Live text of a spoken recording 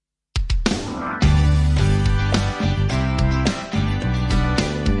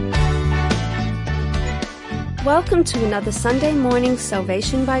Welcome to another Sunday morning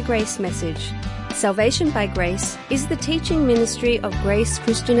Salvation by Grace message. Salvation by Grace is the teaching ministry of Grace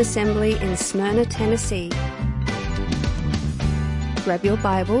Christian Assembly in Smyrna, Tennessee. Grab your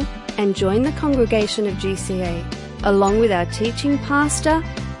Bible and join the congregation of GCA, along with our teaching pastor,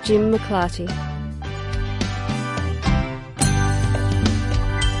 Jim McClarty.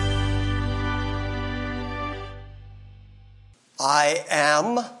 I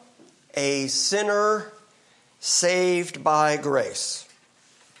am a sinner saved by grace.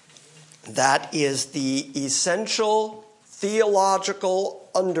 That is the essential theological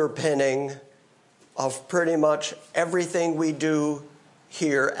underpinning of pretty much everything we do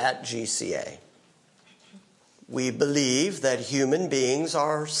here at GCA. We believe that human beings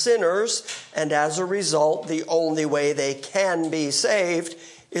are sinners, and as a result, the only way they can be saved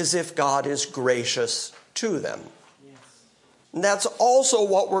is if God is gracious to them. And that's also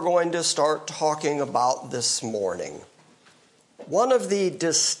what we're going to start talking about this morning. One of the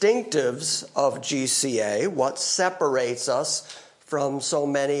distinctives of GCA, what separates us from so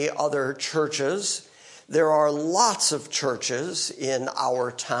many other churches, there are lots of churches in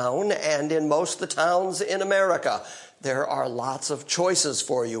our town and in most of the towns in America. There are lots of choices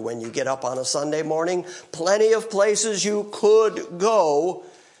for you when you get up on a Sunday morning. Plenty of places you could go.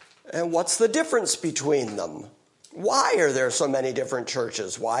 And what's the difference between them? Why are there so many different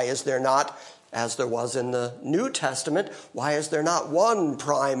churches? Why is there not, as there was in the New Testament, why is there not one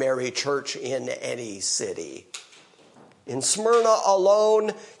primary church in any city? In Smyrna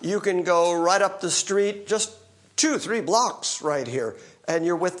alone, you can go right up the street, just 2-3 blocks right here, and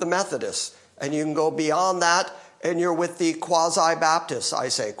you're with the Methodists. And you can go beyond that, and you're with the Quasi-Baptists. I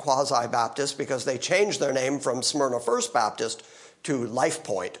say Quasi-Baptist because they changed their name from Smyrna First Baptist to Life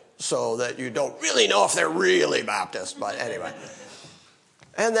Point, so that you don't really know if they're really Baptist, but anyway.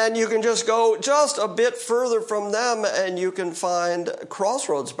 And then you can just go just a bit further from them and you can find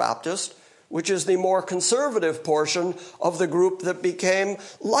Crossroads Baptist, which is the more conservative portion of the group that became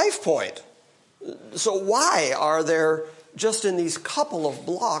Life Point. So why are there, just in these couple of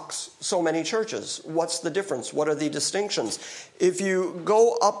blocks, so many churches? What's the difference? What are the distinctions? If you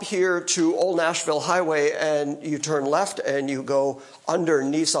go up here to Old Nashville Highway and you turn left and you go under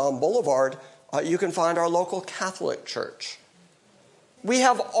Nissan Boulevard, you can find our local Catholic church. We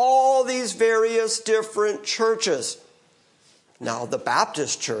have all these various different churches. Now, the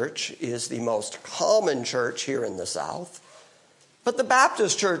Baptist church is the most common church here in the South, but the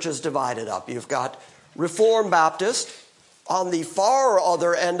Baptist church is divided up. You've got Reformed Baptist. On the far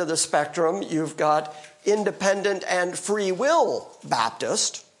other end of the spectrum, you've got Independent and Free Will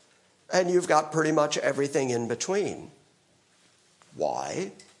Baptist, and you've got pretty much everything in between.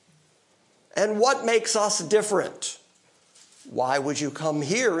 Why? And what makes us different? Why would you come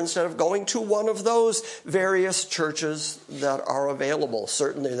here instead of going to one of those various churches that are available?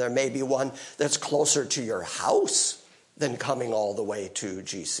 Certainly there may be one that's closer to your house than coming all the way to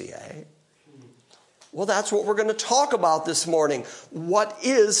GCA. Well, that's what we're going to talk about this morning. What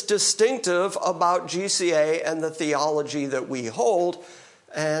is distinctive about GCA and the theology that we hold,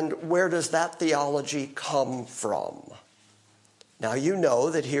 and where does that theology come from? Now, you know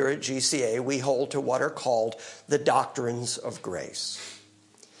that here at GCA we hold to what are called the doctrines of grace.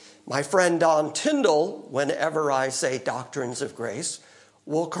 My friend Don Tyndall, whenever I say doctrines of grace,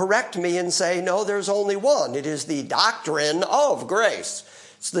 will correct me and say, no, there's only one. It is the doctrine of grace.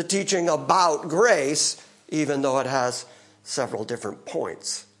 It's the teaching about grace, even though it has several different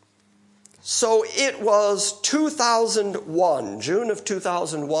points. So it was 2001, June of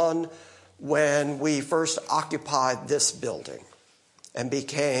 2001, when we first occupied this building and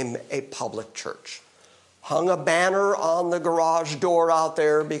became a public church. Hung a banner on the garage door out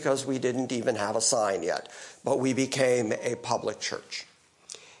there because we didn't even have a sign yet, but we became a public church.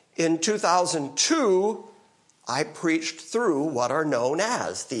 In 2002, I preached through what are known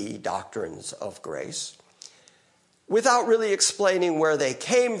as the doctrines of grace, without really explaining where they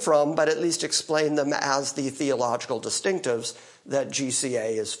came from, but at least explain them as the theological distinctives that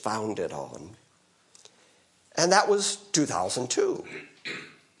GCA is founded on. And that was 2002.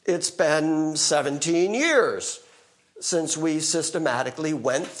 It's been 17 years since we systematically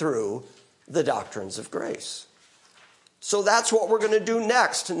went through the doctrines of grace. So that's what we're going to do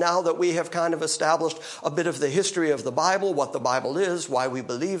next, now that we have kind of established a bit of the history of the Bible, what the Bible is, why we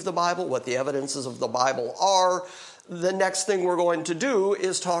believe the Bible, what the evidences of the Bible are. The next thing we're going to do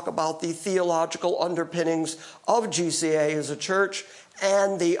is talk about the theological underpinnings of GCA as a church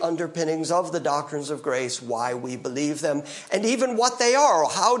and the underpinnings of the doctrines of grace, why we believe them, and even what they are.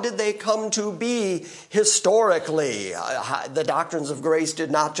 How did they come to be historically? The doctrines of grace did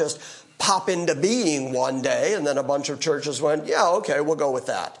not just pop into being one day, and then a bunch of churches went, yeah, okay, we'll go with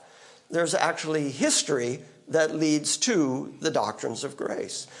that. There's actually history that leads to the doctrines of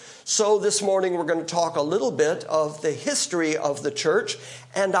grace. So this morning we're going to talk a little bit of the history of the church,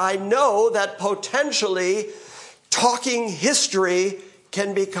 and I know that potentially talking history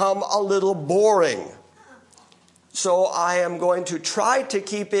can become a little boring. So I am going to try to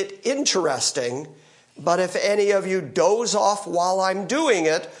keep it interesting, but if any of you doze off while I'm doing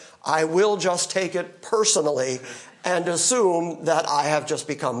it, I will just take it personally and assume that I have just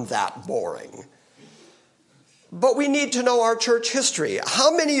become that boring. But we need to know our church history.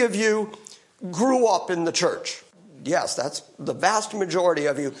 How many of you grew up in the church? Yes, that's the vast majority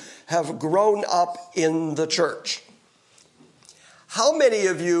of you have grown up in the church. How many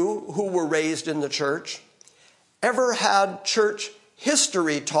of you who were raised in the church ever had church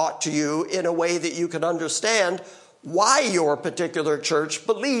history taught to you in a way that you can understand why your particular church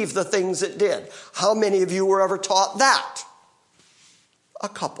believed the things it did? How many of you were ever taught that? A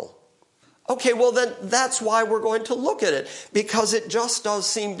couple. Okay, well then that's why we're going to look at it, because it just does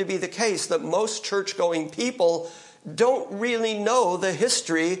seem to be the case that most church-going people don't really know the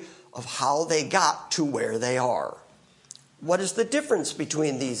history of how they got to where they are. What is the difference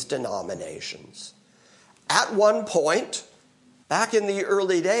between these denominations? At one point, back in the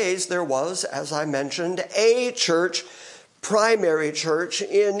early days, there was, as I mentioned, a church, primary church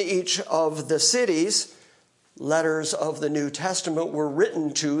in each of the cities. Letters of the New Testament were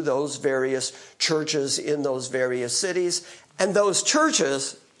written to those various churches in those various cities. And those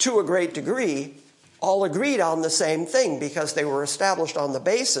churches, to a great degree, all agreed on the same thing because they were established on the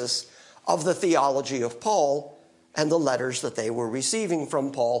basis of the theology of Paul and the letters that they were receiving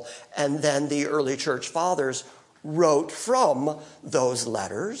from Paul. And then the early church fathers wrote from those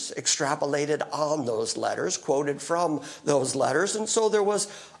letters, extrapolated on those letters, quoted from those letters. And so there was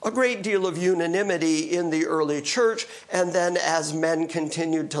a great deal of unanimity in the early church. And then as men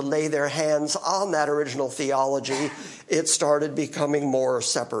continued to lay their hands on that original theology, it started becoming more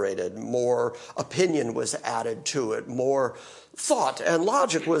separated. More opinion was added to it. More thought and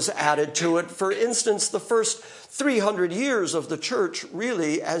logic was added to it. For instance, the first 300 years of the church,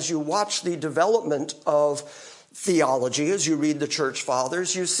 really, as you watch the development of theology, as you read the church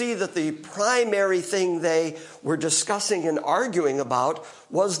fathers, you see that the primary thing they were discussing and arguing about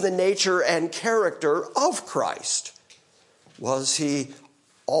was the nature and character of Christ. Was he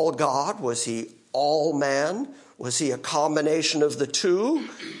all God? Was he all man? Was he a combination of the two?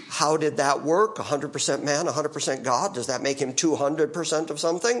 How did that work? 100% man, 100% God? Does that make him 200% of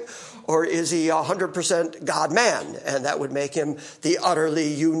something? Or is he 100% God-man? And that would make him the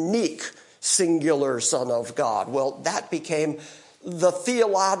utterly unique singular Son of God. Well, that became the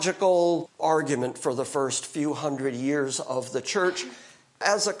theological argument for the first few hundred years of the church.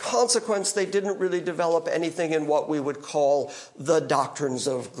 As a consequence, they didn't really develop anything in what we would call the doctrines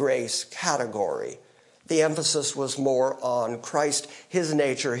of grace category. The emphasis was more on Christ, his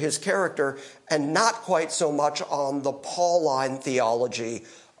nature, his character, and not quite so much on the Pauline theology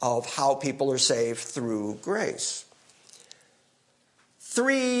of how people are saved through grace.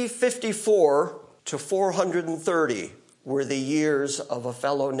 354 to 430 were the years of a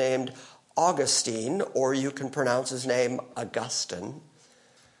fellow named Augustine, or you can pronounce his name Augustine.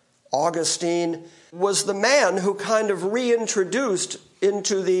 Augustine was the man who kind of reintroduced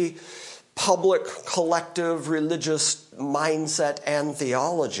into the public, collective, religious mindset and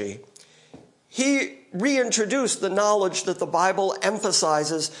theology. He reintroduced the knowledge that the Bible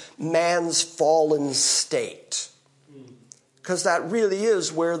emphasizes man's fallen state, because that really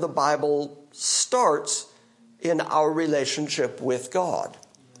is where the Bible starts in our relationship with God.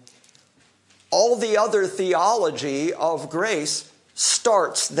 All the other theology of grace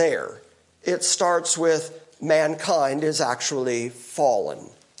starts there. It starts with mankind is actually fallen.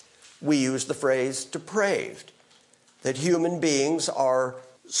 We use the phrase depraved, that human beings are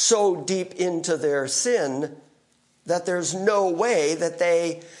so deep into their sin that there's no way that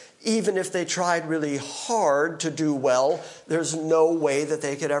they, even if they tried really hard to do well, there's no way that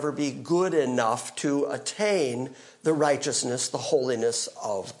they could ever be good enough to attain the righteousness, the holiness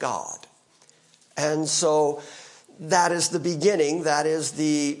of God. And so that is the beginning, that is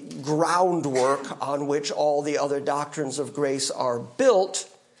the groundwork on which all the other doctrines of grace are built.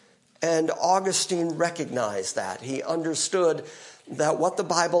 And Augustine recognized that. He understood that what the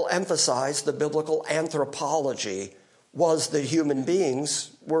Bible emphasized, the biblical anthropology, was that human beings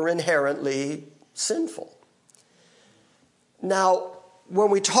were inherently sinful. Now, when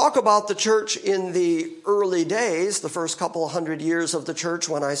we talk about the church in the early days, the first couple of 100 years of the church,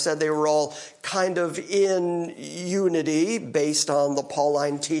 when I said they were all kind of in unity based on the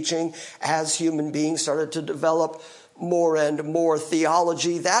Pauline teaching, as human beings started to develop more and more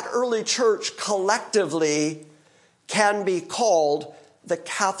theology, that early church collectively can be called the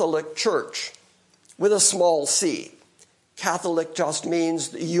Catholic Church with a small c. Catholic just means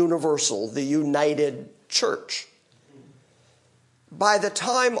the universal, the united church. By the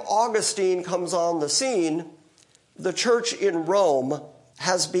time Augustine comes on the scene, the church in Rome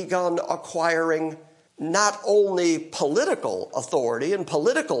has begun acquiring not only political authority and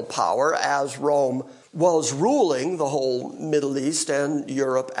political power, as Rome was ruling the whole Middle East and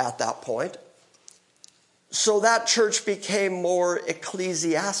Europe at that point. So that church became more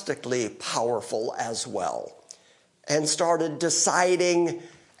ecclesiastically powerful as well and started deciding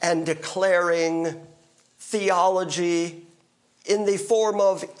and declaring theology in the form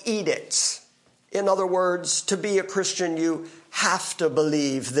of edicts. In other words, to be a Christian, you have to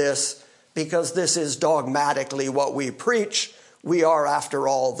believe this because this is dogmatically what we preach. We are, after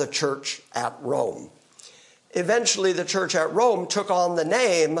all, the church at Rome. Eventually, the church at Rome took on the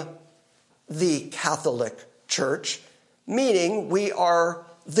name the Catholic Church, meaning we are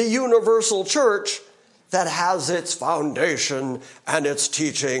the universal church that has its foundation and its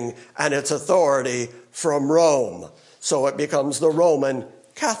teaching and its authority from Rome. So it becomes the Roman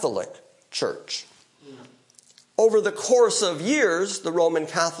Catholic Church. Over the course of years, the Roman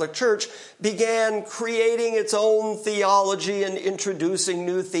Catholic Church began creating its own theology and introducing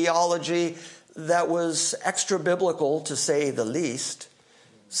new theology that was extra-biblical, to say the least,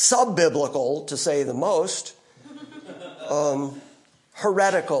 sub-biblical, to say the most,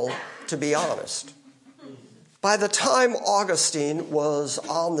 heretical, to be honest. By the time Augustine was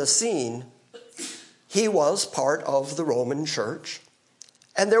on the scene, he was part of the Roman Church,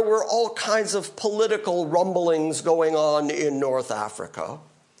 and there were all kinds of political rumblings going on in North Africa.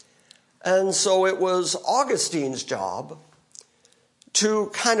 And so it was Augustine's job to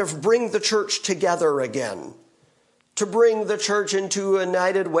kind of bring the church together again, to bring the church into a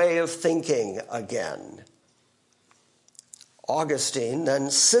united way of thinking again. Augustine then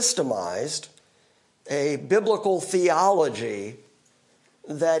systemized a biblical theology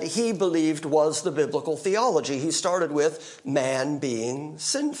that he believed was the biblical theology. He started with man being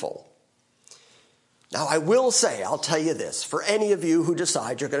sinful. Now, I will say, I'll tell you this, for any of you who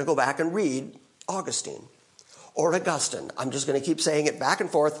decide you're going to go back and read Augustine or Augustine, I'm just going to keep saying it back and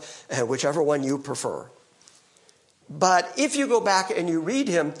forth, whichever one you prefer. But if you go back and you read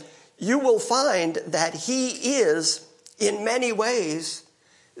him, you will find that he is, in many ways,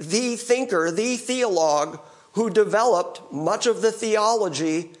 the thinker, the theologue who developed much of the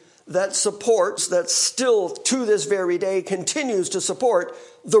theology that supports, that still to this very day continues to support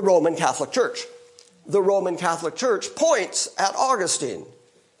the Roman Catholic Church. The Roman Catholic Church points at Augustine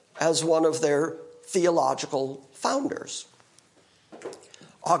as one of their theological founders.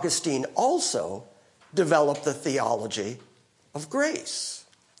 Augustine also developed the theology of grace.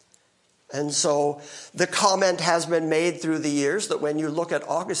 And so the comment has been made through the years that when you look at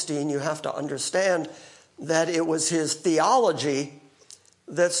Augustine, you have to understand that it was his theology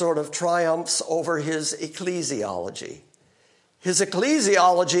that sort of triumphs over his ecclesiology. His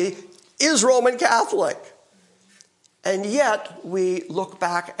ecclesiology is Roman Catholic. And yet we look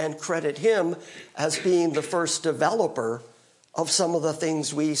back and credit him as being the first developer of some of the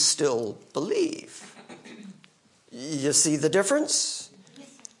things we still believe. You see the difference?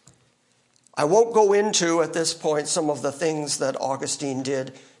 I won't go into, at this point, some of the things that Augustine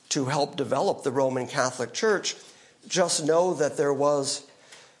did to help develop the Roman Catholic Church. Just know that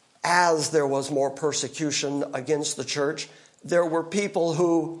as there was more persecution against the church, there were people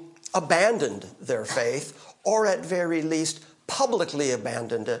who abandoned their faith, or at very least publicly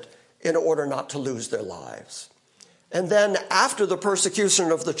abandoned it in order not to lose their lives. And then after the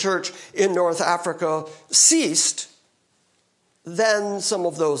persecution of the church in North Africa ceased, then some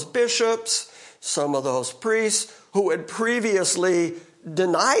of those bishops, some of those priests who had previously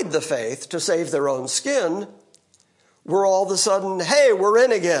denied the faith to save their own skin were all of a sudden, hey, we're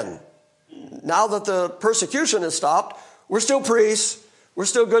in again. Now that the persecution has stopped, we're still priests, we're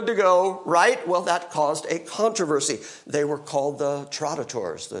still good to go, right? Well, that caused a controversy. They were called the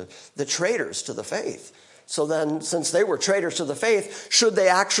traditors, the traitors to the faith. So then, since they were traitors to the faith, should they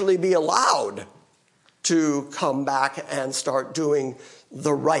actually be allowed to come back and start doing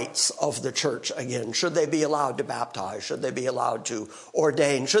the rites of the church again? Should they be allowed to baptize? Should they be allowed to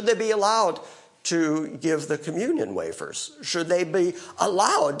ordain? Should they be allowed to give the communion wafers? Should they be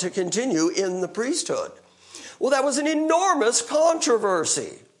allowed to continue in the priesthood? Well, that was an enormous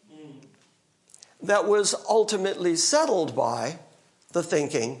controversy that was ultimately settled by the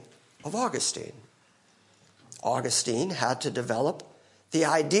thinking of Augustine. Augustine had to develop the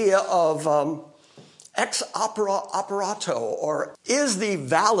idea of ex operato, or is the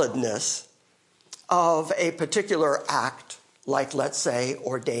validness of a particular act, like, let's say,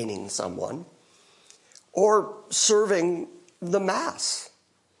 ordaining someone, or serving the Mass.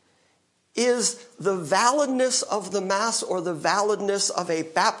 Is the validness of the Mass or the validness of a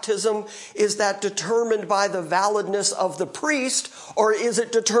baptism, is that determined by the validness of the priest, or is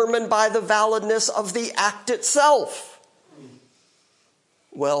it determined by the validness of the act itself?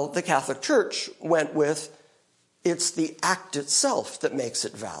 Well, the Catholic Church went with, it's the act itself that makes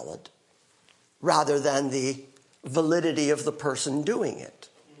it valid, rather than the validity of the person doing it.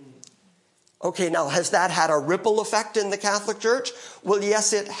 Okay, now, has that had a ripple effect in the Catholic Church? Well,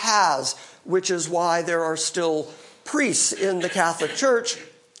 yes, it has, which is why there are still priests in the Catholic Church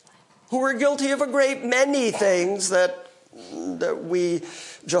who are guilty of a great many things that we,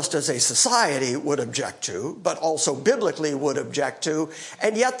 just as a society, would object to, but also biblically would object to,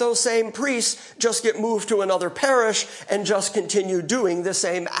 and yet those same priests just get moved to another parish and just continue doing the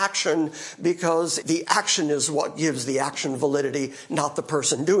same action, because the action is what gives the action validity, not the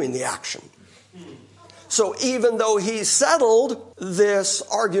person doing the action. So even though he settled this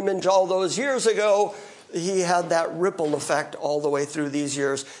argument all those years ago, he had that ripple effect all the way through these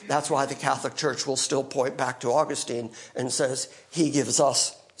years. That's why the Catholic Church will still point back to Augustine and says he gives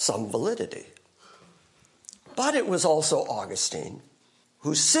us some validity. But it was also Augustine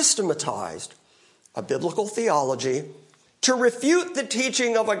who systematized a biblical theology to refute the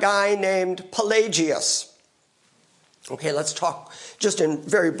teaching of a guy named Pelagius. Okay, let's talk just in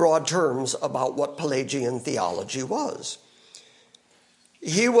very broad terms about what Pelagian theology was.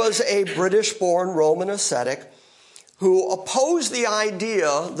 He was a British-born Roman ascetic who opposed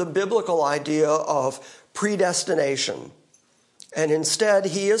the biblical idea of predestination. And instead,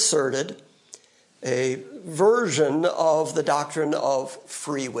 he asserted a version of the doctrine of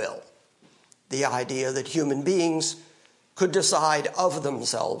free will, the idea that human beings could decide of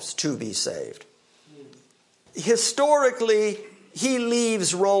themselves to be saved. Historically, he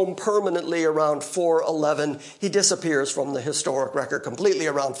leaves Rome permanently around 411. He disappears from the historic record completely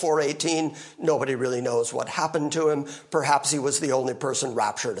around 418. Nobody really knows what happened to him. Perhaps he was the only person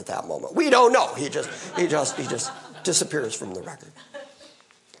raptured at that moment. We don't know. He just disappears from the record.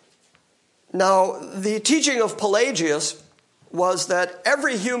 Now, the teaching of Pelagius was that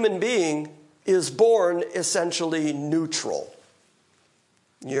every human being is born essentially neutral.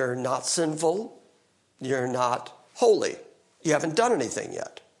 You're not sinful. You're not holy. You haven't done anything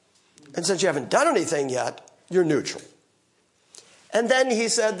yet. And since you haven't done anything yet, you're neutral. And then he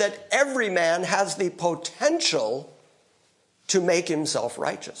said that every man has the potential to make himself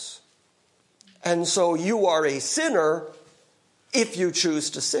righteous. And so you are a sinner if you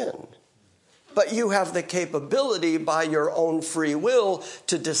choose to sin. But you have the capability by your own free will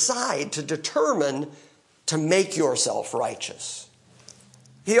to decide, to determine, to make yourself righteous.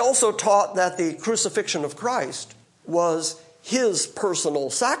 He also taught that the crucifixion of Christ was his personal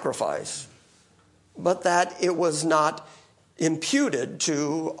sacrifice, but that it was not imputed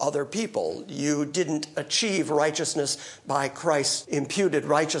to other people. You didn't achieve righteousness by Christ's imputed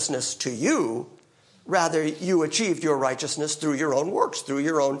righteousness to you. Rather, you achieved your righteousness through your own works, through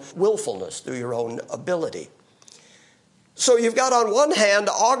your own willfulness, through your own ability. So you've got on one hand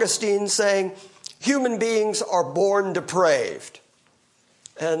Augustine saying human beings are born depraved.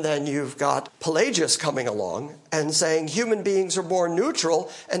 And then you've got Pelagius coming along and saying human beings are born neutral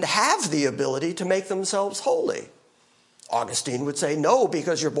and have the ability to make themselves holy. Augustine would say, no,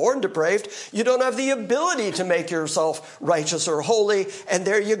 because you're born depraved, you don't have the ability to make yourself righteous or holy. And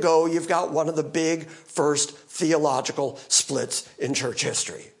there you go, you've got one of the big first theological splits in church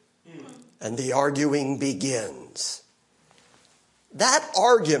history. And the arguing begins. That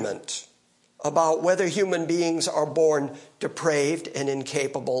argument about whether human beings are born depraved and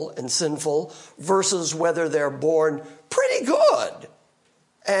incapable and sinful versus whether they're born pretty good.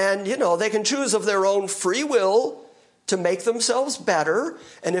 And, they can choose of their own free will to make themselves better.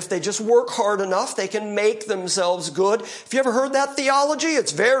 And if they just work hard enough, they can make themselves good. Have you ever heard that theology?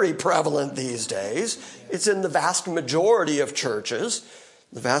 It's very prevalent these days. It's in the vast majority of churches.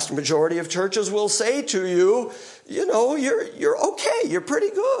 The vast majority of churches will say to you, you're okay, you're pretty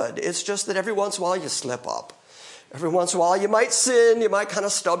good. It's just that every once in a while you slip up. Every once in a while you might sin, you might kind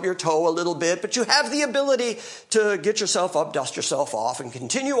of stub your toe a little bit, but you have the ability to get yourself up, dust yourself off, and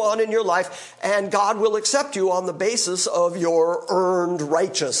continue on in your life, and God will accept you on the basis of your earned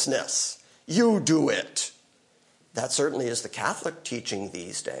righteousness. You do it. That certainly is the Catholic teaching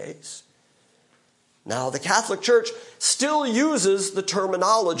these days. Now, the Catholic Church still uses the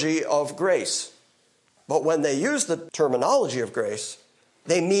terminology of grace. But when they use the terminology of grace,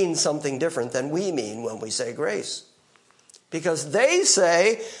 they mean something different than we mean when we say grace. Because they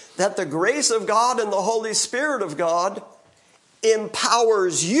say that the grace of God and the Holy Spirit of God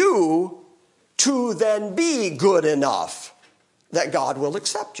empowers you to then be good enough that God will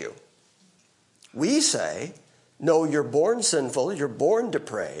accept you. We say, no, you're born sinful, you're born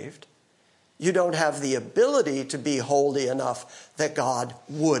depraved. You don't have the ability to be holy enough that God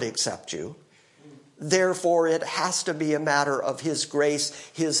would accept you. Therefore, it has to be a matter of His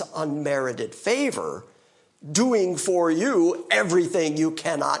grace, His unmerited favor, doing for you everything you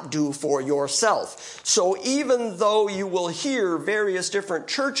cannot do for yourself. So even though you will hear various different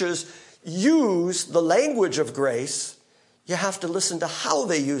churches use the language of grace, you have to listen to how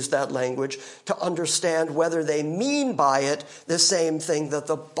they use that language to understand whether they mean by it the same thing that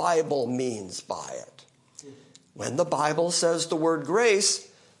the Bible means by it. When the Bible says the word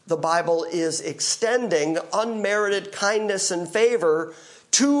grace, the Bible is extending unmerited kindness and favor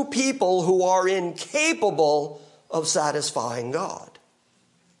to people who are incapable of satisfying God.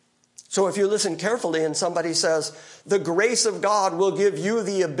 So if you listen carefully and somebody says, the grace of God will give you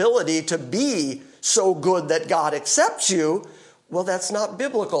the ability to be so good that God accepts you, well, that's not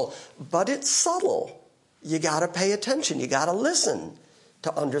biblical, but it's subtle. You got to pay attention. You got to listen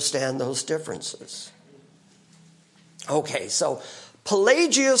to understand those differences. Okay, so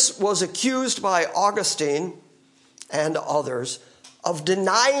Pelagius was accused by Augustine and others of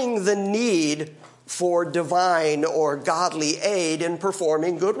denying the need for divine or godly aid in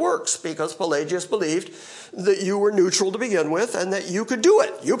performing good works, because Pelagius believed that you were neutral to begin with and that you could do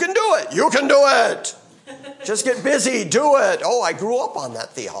it. You can do it. You can do it. Just get busy. Do it. Oh, I grew up on that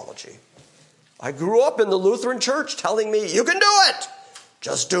theology. I grew up in the Lutheran Church telling me, you can do it.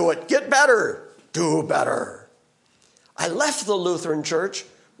 Just do it. Get better. Do better. I left the Lutheran Church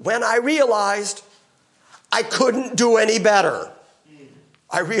when I realized I couldn't do any better.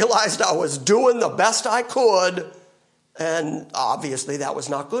 I realized I was doing the best I could, and obviously that was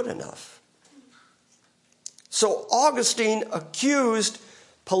not good enough. So Augustine accused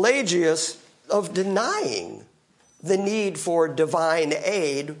Pelagius of denying the need for divine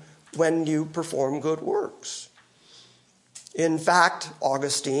aid when you perform good works. In fact,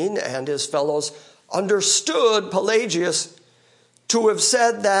 Augustine and his fellows understood Pelagius to have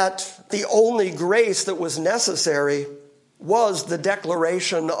said that the only grace that was necessary was the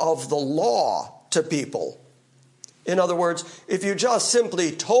declaration of the law to people. In other words, if you just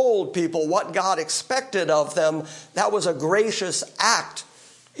simply told people what God expected of them, that was a gracious act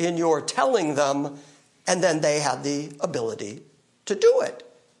in your telling them, and then they had the ability to do it.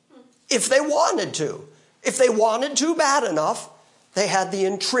 If they wanted to. If they wanted to bad enough, they had the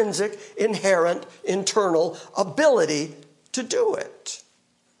intrinsic, inherent, internal ability to do it.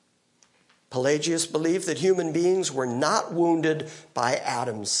 Pelagius believed that human beings were not wounded by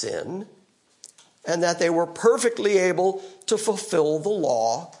Adam's sin, and that they were perfectly able to fulfill the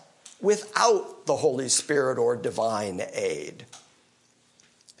law without the Holy Spirit or divine aid.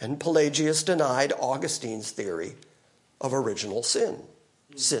 And Pelagius denied Augustine's theory of original sin,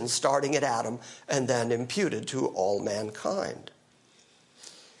 sin starting at Adam and then imputed to all mankind.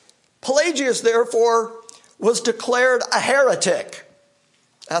 Pelagius, therefore, was declared a heretic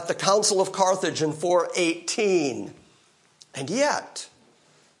at the Council of Carthage in 418. And yet,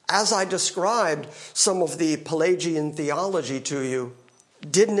 as I described some of the Pelagian theology to you,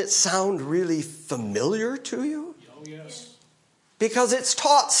 didn't it sound really familiar to you? Oh, yes. Because it's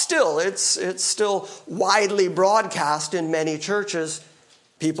taught still. It's still widely broadcast in many churches.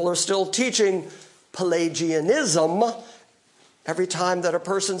 People are still teaching Pelagianism. Every time that a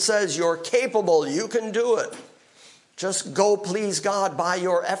person says, you're capable, you can do it, just go please God by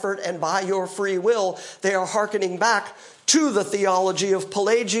your effort and by your free will, they are hearkening back to the theology of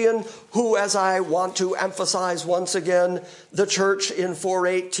Pelagian, who, as I want to emphasize once again, the church in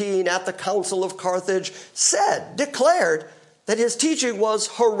 418 at the Council of Carthage declared that his teaching was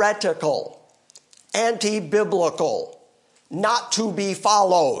heretical, anti-biblical, not to be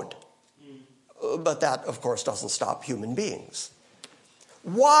followed. But that, of course, doesn't stop human beings.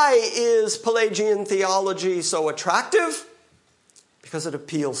 Why is Pelagian theology so attractive? Because it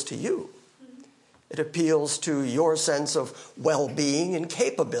appeals to you. It appeals to your sense of well-being and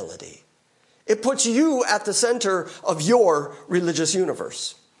capability. It puts you at the center of your religious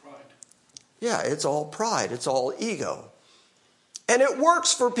universe. Pride. Yeah, it's all pride. It's all ego. And it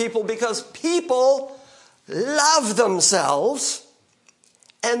works for people because people love themselves.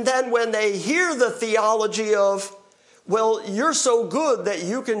 And then when they hear the theology of well, you're so good that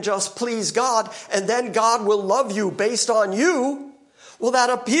you can just please God and then God will love you based on you. Well, that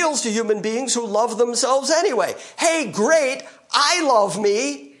appeals to human beings who love themselves anyway. Hey, great, I love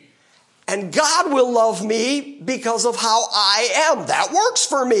me and God will love me because of how I am. That works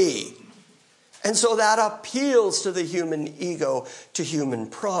for me. And so that appeals to the human ego, to human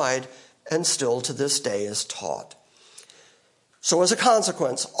pride, and still to this day is taught. So as a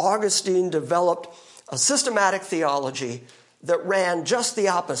consequence, Augustine developed a systematic theology that ran just the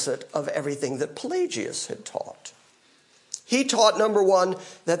opposite of everything that Pelagius had taught. He taught, number one,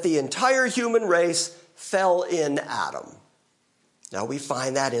 that the entire human race fell in Adam. Now we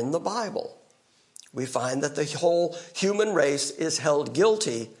find that in the Bible. We find that the whole human race is held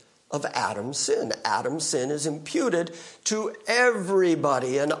guilty of Adam's sin. Adam's sin is imputed to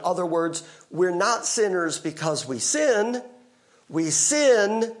everybody. In other words, we're not sinners because we sin. We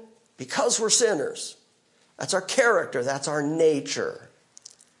sin because we're sinners. That's our character. That's our nature.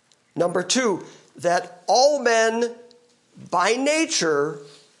 Number two, that all men by nature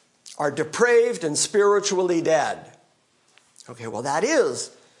are depraved and spiritually dead. Okay, well, that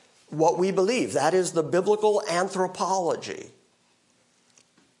is what we believe. That is the biblical anthropology.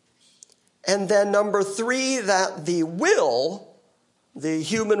 And then number three, that the will, the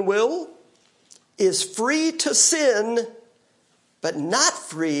human will, is free to sin, but not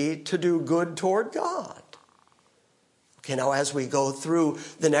free to do good toward God. Okay, now as we go through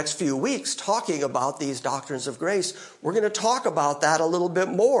the next few weeks talking about these doctrines of grace, we're going to talk about that a little bit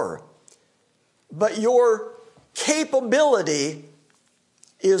more. But your capability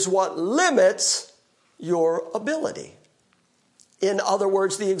is what limits your ability. In other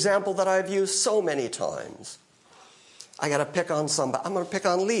words, the example that I've used so many times. I got to pick on somebody. I'm going to pick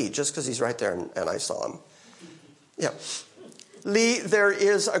on Lee just because he's right there and I saw him. Yeah. Lee, there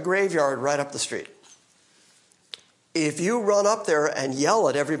is a graveyard right up the street. If you run up there and yell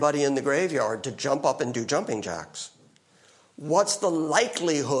at everybody in the graveyard to jump up and do jumping jacks, what's the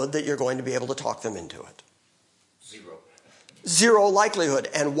likelihood that you're going to be able to talk them into it? Zero. Zero likelihood.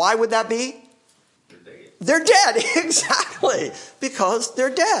 And why would that be? They're dead. They're dead, exactly, because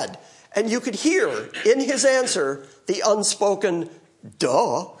they're dead. And you could hear in his answer the unspoken,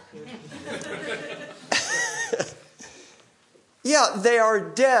 duh. Yeah, they are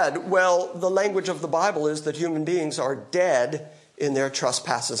dead. Well, the language of the Bible is that human beings are dead in their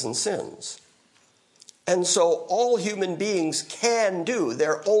trespasses and sins. And so all human beings can do,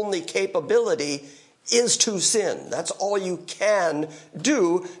 their only capability is to sin. That's all you can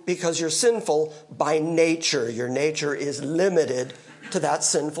do because you're sinful by nature. Your nature is limited to that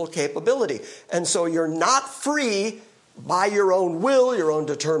sinful capability. And so you're not free by your own will, your own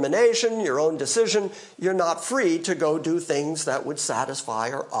determination, your own decision. You're not free to go do things that would satisfy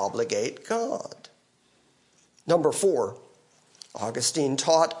or obligate God. Number 4, Augustine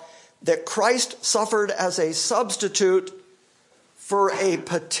taught that Christ suffered as a substitute for a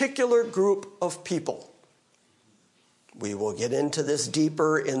particular group of people. We will get into this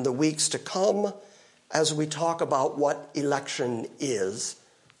deeper in the weeks to come as we talk about what election is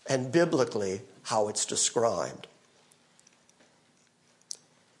and biblically how it's described.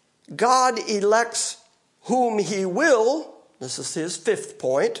 God elects whom he will. This is his 5th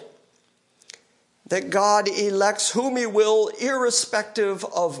point. That God elects whom he will irrespective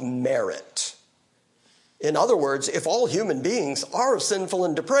of merit. In other words, if all human beings are sinful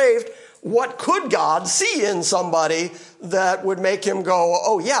and depraved, what could God see in somebody that would make him go,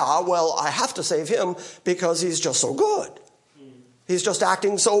 oh yeah, well, I have to save him because he's just so good. He's just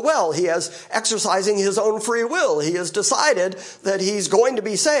acting so well. He is exercising his own free will. He has decided that he's going to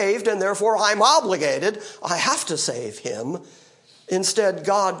be saved and therefore I'm obligated. I have to save him. Instead,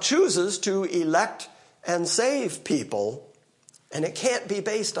 God chooses to elect and save people, and it can't be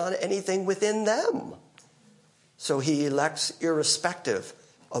based on anything within them. So he elects irrespective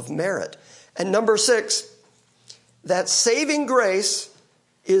of merit. And number 6, that saving grace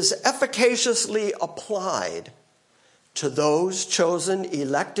is efficaciously applied to those chosen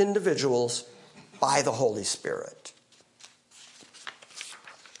elect individuals by the Holy Spirit.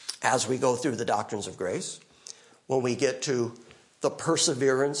 As we go through the doctrines of grace, when we get to the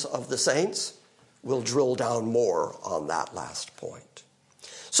perseverance of the saints, we'll drill down more on that last point.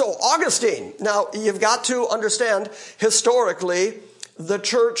 So Augustine, now you've got to understand, historically, the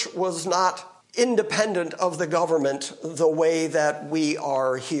church was not independent of the government the way that we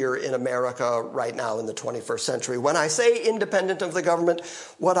are here in America right now in the 21st century. When I say independent of the government,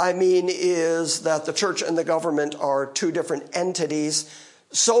 what I mean is that the church and the government are two different entities,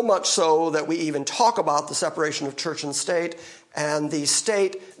 so much so that we even talk about the separation of church and state, and the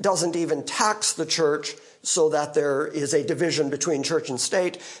state doesn't even tax the church so that there is a division between church and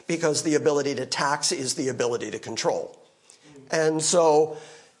state, because the ability to tax is the ability to control. And so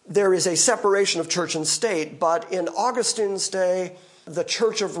there is a separation of church and state, but in Augustine's day, the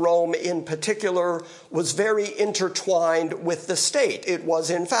Church of Rome in particular was very intertwined with the state. It was,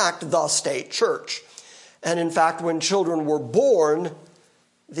 in fact, the state church. And in fact, when children were born,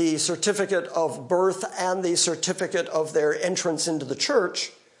 the certificate of birth and the certificate of their entrance into the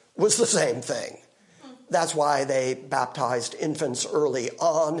church was the same thing. That's why they baptized infants early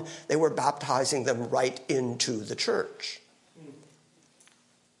on. They were baptizing them right into the church.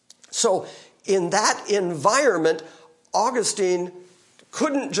 So in that environment, Augustine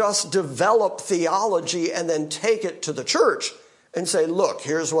couldn't just develop theology and then take it to the church and say, look,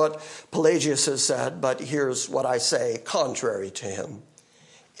 here's what Pelagius has said, but here's what I say contrary to him.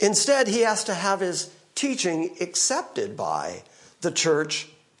 Instead, he has to have his teaching accepted by the church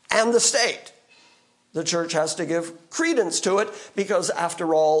and the state. The church has to give credence to it because,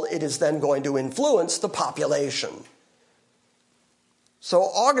 after all, it is then going to influence the population. So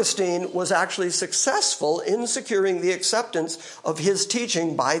Augustine was actually successful in securing the acceptance of his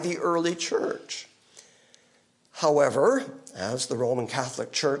teaching by the early church. However, as the Roman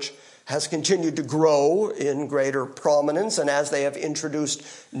Catholic Church has continued to grow in greater prominence, and as they have introduced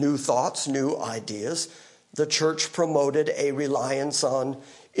new thoughts, new ideas, the church promoted a reliance on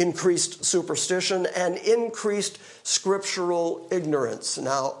increased superstition and increased scriptural ignorance.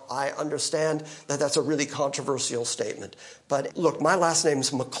 Now, I understand that that's a really controversial statement. But look, my last name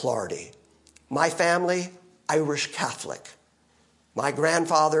is McClarty. My family, Irish Catholic. My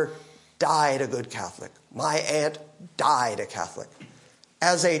grandfather died a good Catholic. My aunt died a Catholic.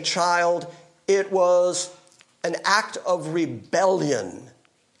 As a child, it was an act of rebellion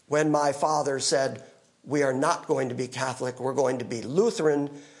when my father said, we are not going to be Catholic, we're going to be Lutheran,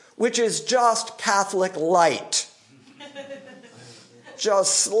 which is just Catholic light.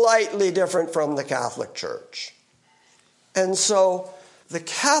 Just slightly different from the Catholic Church. And so the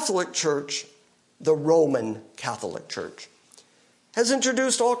Catholic Church, the Roman Catholic Church, has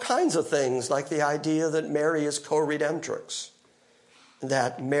introduced all kinds of things, like the idea that Mary is co-redemptrix,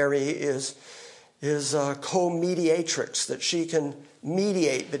 that Mary is co-mediatrix, that she can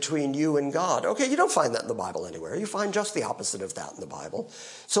mediate between you and God. Okay, you don't find that in the Bible anywhere. You find just the opposite of that in the Bible.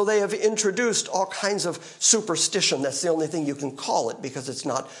 So they have introduced all kinds of superstition. That's the only thing you can call it, because it's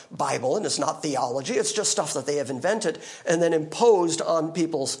not Bible and it's not theology. It's just stuff that they have invented and then imposed on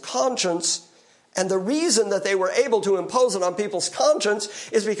people's conscience. And the reason that they were able to impose it on people's conscience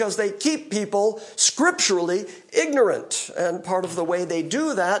is because they keep people scripturally ignorant. And part of the way they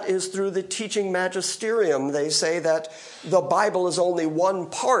do that is through the teaching magisterium. They say that the Bible is only one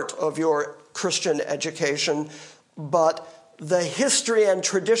part of your Christian education, but the history and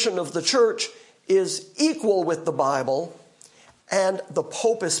tradition of the church is equal with the Bible. And the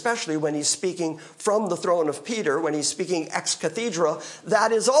Pope, especially when he's speaking from the throne of Peter, when he's speaking ex cathedra,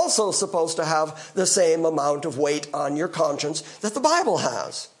 that is also supposed to have the same amount of weight on your conscience that the Bible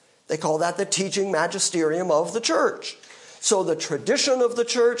has. They call that the teaching magisterium of the church. So the tradition of the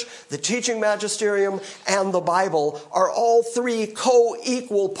church, the teaching magisterium, and the Bible are all three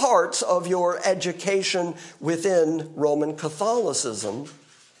co-equal parts of your education within Roman Catholicism.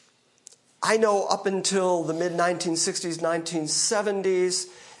 I know up until the mid-1960s, 1970s,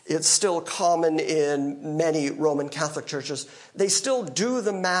 it's still common in many Roman Catholic churches. They still do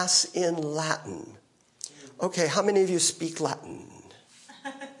the Mass in Latin. Okay, how many of you speak Latin?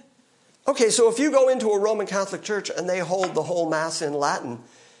 Okay, so if you go into a Roman Catholic church and they hold the whole Mass in Latin,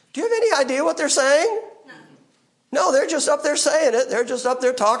 do you have any idea what they're saying? No, they're just up there saying it. They're just up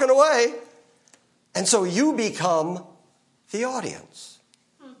there talking away. And so you become the audience.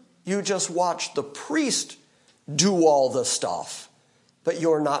 You just watch the priest do all the stuff, but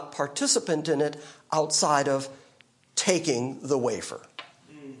you're not participant in it outside of taking the wafer.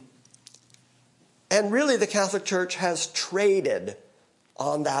 And really, the Catholic Church has traded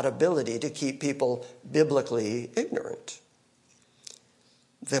on that ability to keep people biblically ignorant.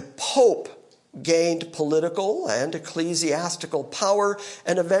 The Pope gained political and ecclesiastical power,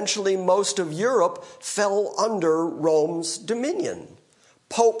 and eventually most of Europe fell under Rome's dominion.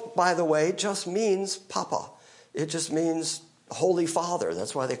 Pope, by the way, just means Papa. It just means Holy Father.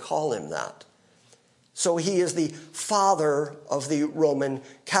 That's why they call him that. So he is the father of the Roman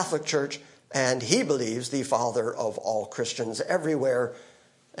Catholic Church, and he believes the father of all Christians everywhere.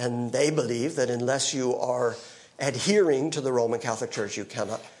 And they believe that unless you are adhering to the Roman Catholic Church, you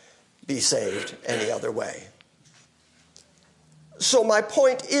cannot be saved any other way. So my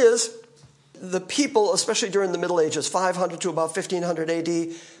point is, the people, especially during the Middle Ages, 500 to about 1500 AD,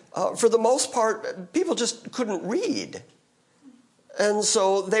 For the most part, people just couldn't read. And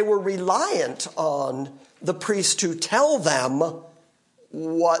so they were reliant on the priest to tell them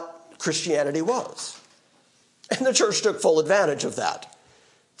what Christianity was. And the church took full advantage of that.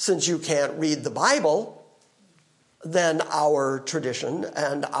 Since you can't read the Bible, then our tradition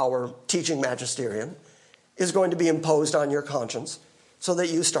and our teaching magisterium is going to be imposed on your conscience so that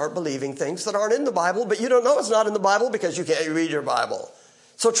you start believing things that aren't in the Bible, but you don't know it's not in the Bible because you can't read your Bible.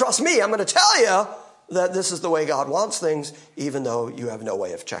 So trust me, I'm going to tell you that this is the way God wants things, even though you have no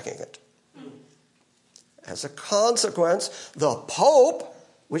way of checking it. As a consequence, the Pope,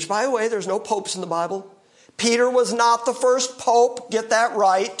 which, by the way, there's no popes in the Bible. Peter was not the first pope, get that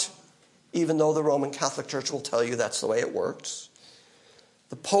right, even though the Roman Catholic Church will tell you that's the way it works.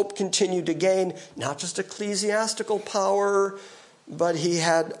 The Pope continued to gain not just ecclesiastical power, but he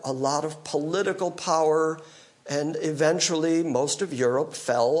had a lot of political power, and eventually most of Europe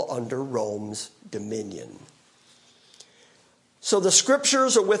fell under Rome's dominion. So the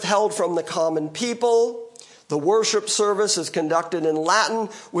scriptures are withheld from the common people. The worship service is conducted in Latin,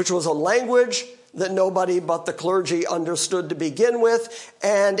 which was a language that nobody but the clergy understood to begin with.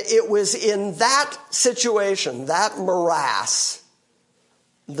 And it was in that situation, that morass,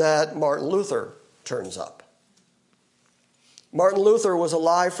 that Martin Luther turns up. Martin Luther was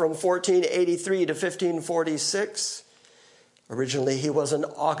alive from 1483 to 1546. Originally, he was an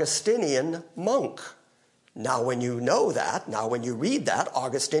Augustinian monk. Now, when you know that, now when you read that,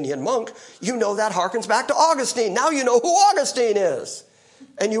 Augustinian monk, you know that harkens back to Augustine. Now you know who Augustine is.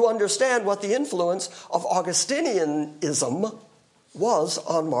 And you understand what the influence of Augustinianism was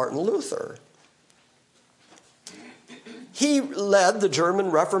on Martin Luther. He led the German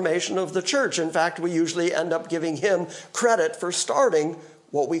Reformation of the church. In fact, we usually end up giving him credit for starting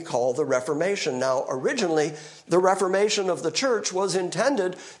what we call the Reformation. Now, originally, the Reformation of the church was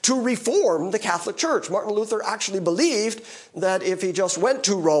intended to reform the Catholic Church. Martin Luther actually believed that if he just went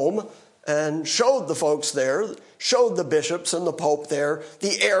to Rome and showed the folks there, showed the bishops and the Pope there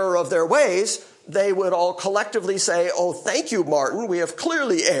the error of their ways, they would all collectively say, "Oh, thank you, Martin, we have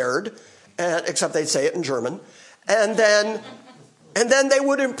clearly erred," except they'd say it in German. And then they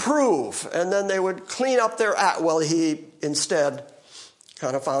would improve, and then they would clean up their act. Well, he instead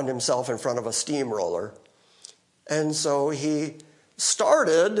kind of found himself in front of a steamroller. And so he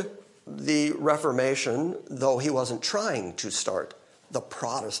started the Reformation, though he wasn't trying to start the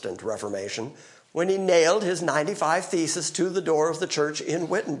Protestant Reformation, when he nailed his 95 Theses to the door of the church in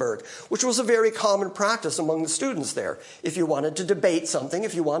Wittenberg, which was a very common practice among the students there. If you wanted to debate something,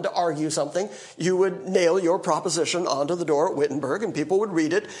 if you wanted to argue something, you would nail your proposition onto the door at Wittenberg, and people would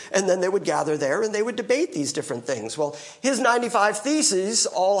read it, and then they would gather there, and they would debate these different things. Well, his 95 Theses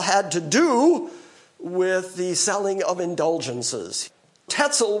all had to do with the selling of indulgences.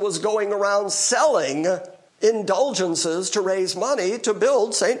 Tetzel was going around selling indulgences to raise money to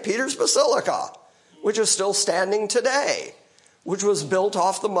build St. Peter's Basilica, which is still standing today, which was built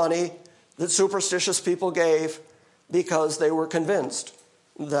off the money that superstitious people gave because they were convinced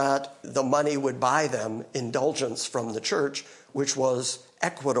that the money would buy them indulgence from the church, which was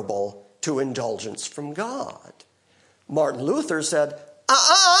equitable to indulgence from God. Martin Luther said,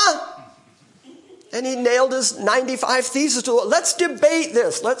 and he nailed his 95 Theses to it. Let's debate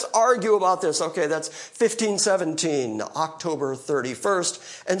this. Let's argue about this. Okay, that's 1517, October 31st.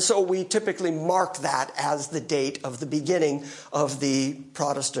 And so we typically mark that as the date of the beginning of the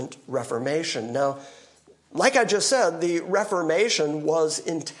Protestant Reformation. Now, like I just said, the Reformation was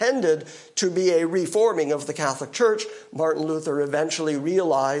intended to be a reforming of the Catholic Church. Martin Luther eventually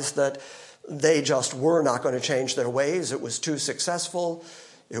realized that they just were not going to change their ways. It was too successful.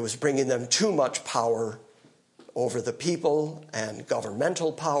 It was bringing them too much power over the people and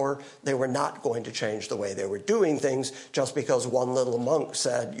governmental power. They were not going to change the way they were doing things just because one little monk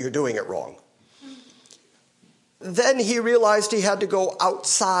said, "You're doing it wrong." Then he realized he had to go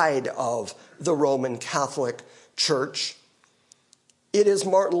outside of the Roman Catholic Church. It is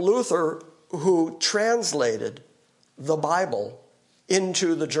Martin Luther who translated the Bible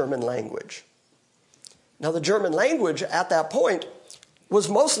into the German language. Now, the German language at that point was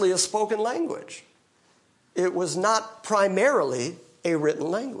mostly a spoken language. It was not primarily a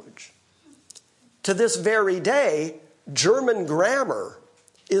written language. To this very day, German grammar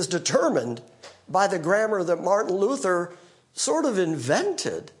is determined by the grammar that Martin Luther sort of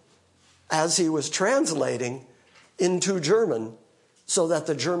invented as he was translating into German so that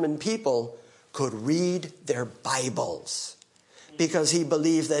the German people could read their Bibles. Because he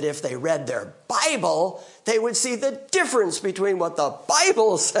believed that if they read their Bible, they would see the difference between what the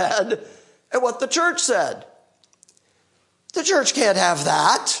Bible said and what the church said. The church can't have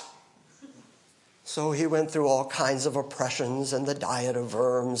that. So he went through all kinds of oppressions and the diet of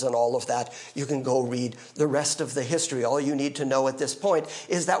worms and all of that. You can go read the rest of the history. All you need to know at this point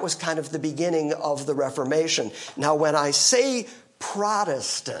is that was kind of the beginning of the Reformation. Now, when I say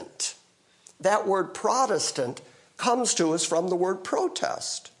Protestant, that word Protestant comes to us from the word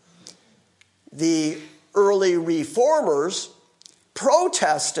protest. The early reformers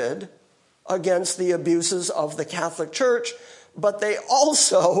protested against the abuses of the Catholic Church, but they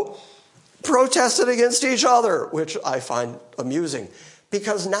also protested against each other, which I find amusing,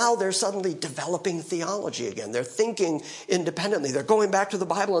 because now they're suddenly developing theology again. They're thinking independently. They're going back to the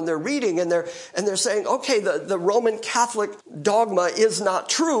Bible and they're reading and they're saying, okay, the Roman Catholic dogma is not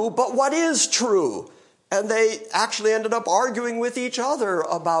true, but what is true? And they actually ended up arguing with each other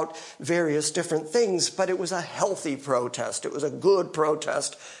about various different things, but it was a healthy protest. It was a good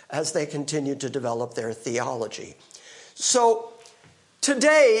protest as they continued to develop their theology. So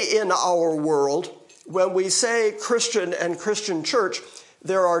today in our world, when we say Christian and Christian church,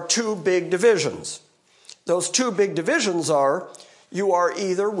 there are two big divisions. Those two big divisions are, you are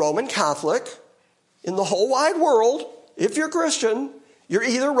either Roman Catholic in the whole wide world. If you're Christian, you're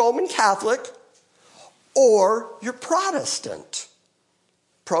either Roman Catholic or you're Protestant.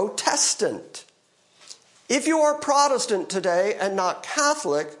 Protestant. If you are Protestant today and not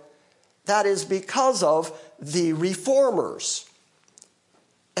Catholic, that is because of the Reformers.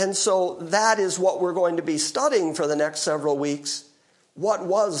 And so that is what we're going to be studying for the next several weeks. What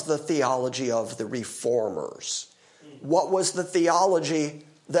was the theology of the Reformers? What was the theology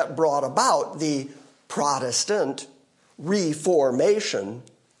that brought about the Protestant reformation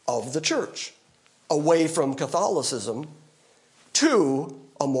of the church away from Catholicism to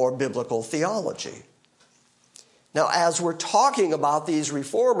a more biblical theology? Now, as we're talking about these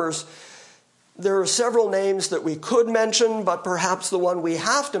reformers, there are several names that we could mention, but perhaps the one we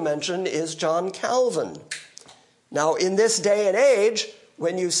have to mention is John Calvin. Now, in this day and age,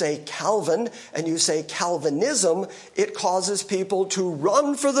 when you say Calvin and you say Calvinism, it causes people to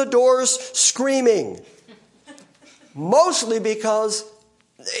run for the doors screaming. Mostly because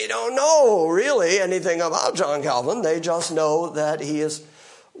they don't know really anything about John Calvin. They just know that he is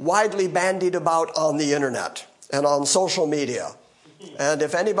widely bandied about on the internet and on social media. And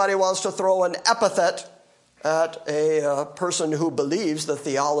if anybody wants to throw an epithet at a person who believes the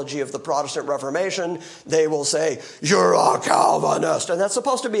theology of the Protestant Reformation, they will say, "You're a Calvinist." And that's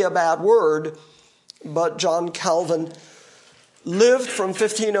supposed to be a bad word, but John Calvin lived from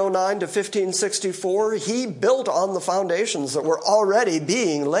 1509 to 1564. He built on the foundations that were already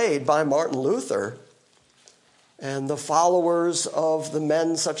being laid by Martin Luther. And the followers of the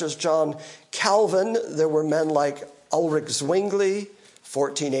men such as John Calvin, there were men like Ulrich Zwingli,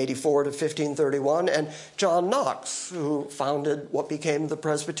 1484 to 1531, and John Knox, who founded what became the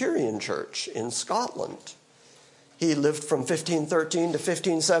Presbyterian Church in Scotland. He lived from 1513 to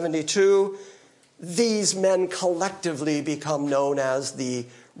 1572. These men collectively become known as the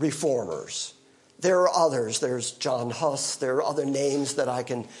Reformers. There are others. There's John Huss. There are other names that I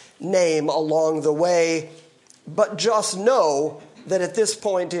can name along the way. But just know that at this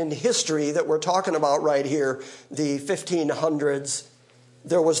point in history that we're talking about right here, the 1500s,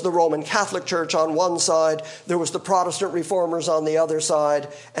 there was the Roman Catholic Church on one side, there was the Protestant Reformers on the other side,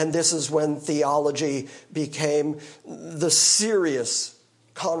 and this is when theology became the serious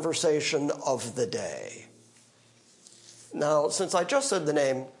conversation of the day. Now, since I just said the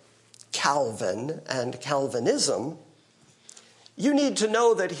name Calvin and Calvinism, you need to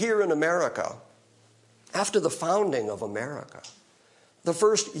know that here in America, after the founding of America, the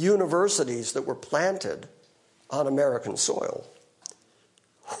first universities that were planted on American soil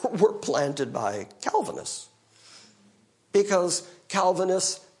were planted by Calvinists. Because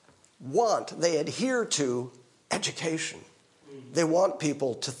Calvinists they adhere to education. They want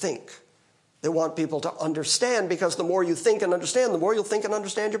people to think. They want people to understand, because the more you think and understand, the more you'll think and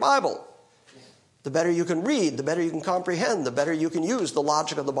understand your Bible. The better you can read, the better you can comprehend, the better you can use the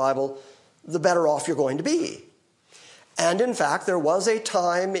logic of the Bible, the better off you're going to be. And in fact, there was a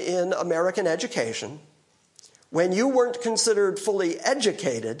time in American education when you weren't considered fully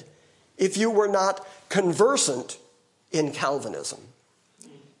educated if you were not conversant in Calvinism.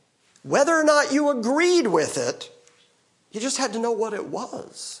 Whether or not you agreed with it, you just had to know what it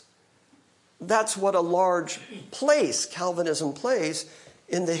was. That's what a large place Calvinism plays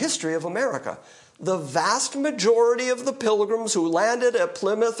in the history of America. The vast majority of the pilgrims who landed at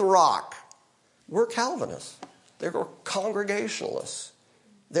Plymouth Rock were Calvinists. They were Congregationalists.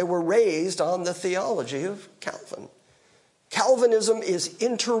 They were raised on the theology of Calvin. Calvinism is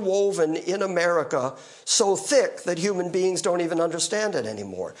interwoven in America so thick that human beings don't even understand it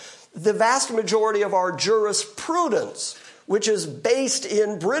anymore. The vast majority of our jurisprudence, which is based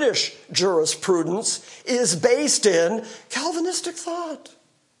in British jurisprudence, is based in Calvinistic thought.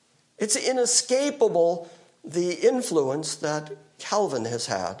 It's inescapable, the influence that Calvin has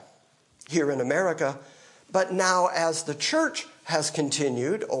had here in America. But now, as the church has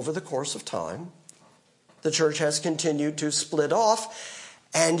continued over the course of time, the church has continued to split off,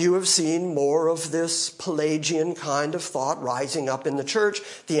 and you have seen more of this Pelagian kind of thought rising up in the church,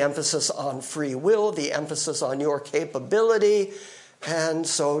 the emphasis on free will, the emphasis on your capability. And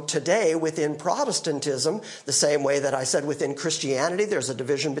so today, within Protestantism, the same way that I said within Christianity, there's a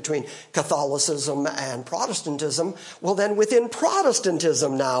division between Catholicism and Protestantism. Well, then within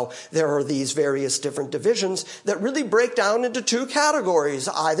Protestantism now, there are these various different divisions that really break down into two categories.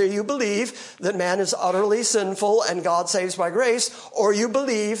 Either you believe that man is utterly sinful and God saves by grace, or you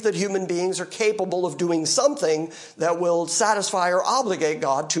believe that human beings are capable of doing something that will satisfy or obligate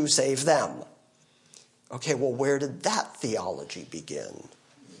God to save them. Okay, well, where did that theology begin?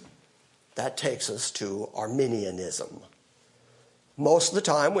 That takes us to Arminianism. Most of the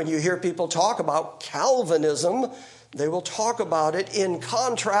time, when you hear people talk about Calvinism, they will talk about it in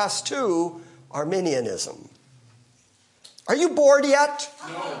contrast to Arminianism. Are you bored yet?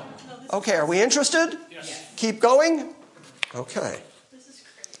 No. Okay, are we interested? Yes. Keep going? Okay. This is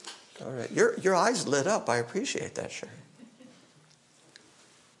great. All right, your eyes lit up. I appreciate that, Sherry.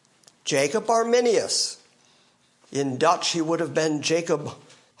 Jacob Arminius. In Dutch, he would have been Jacob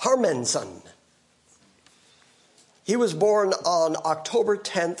Harmenson. He was born on October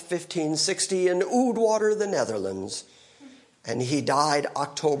 10th, 1560 in Oudwater, the Netherlands. And he died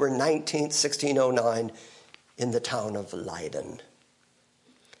October 19th, 1609 in the town of Leiden.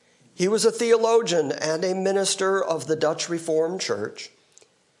 He was a theologian and a minister of the Dutch Reformed Church.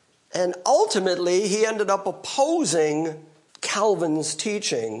 And ultimately, he ended up opposing Calvin's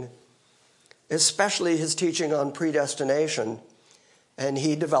teaching, especially his teaching on predestination, and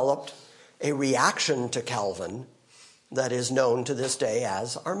he developed a reaction to Calvin that is known to this day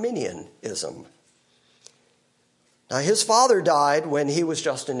as Arminianism. Now, his father died when he was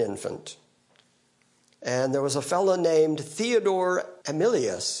just an infant, and there was a fellow named Theodore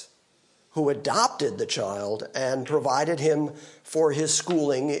Emilius who adopted the child and provided him for his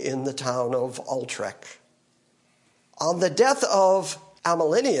schooling in the town of Utrecht. On the death of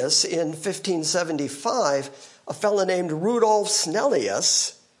Amelinius in 1575, a fellow named Rudolf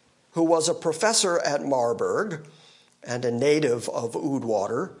Snellius, who was a professor at Marburg and a native of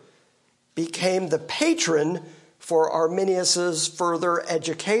Oudwater, became the patron for Arminius's further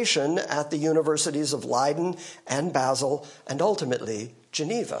education at the universities of Leiden and Basel and ultimately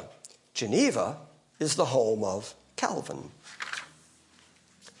Geneva. Geneva is the home of Calvin.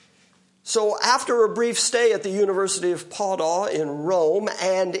 So after a brief stay at the University of Padua in Rome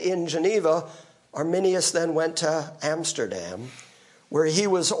and in Geneva, Arminius then went to Amsterdam, where he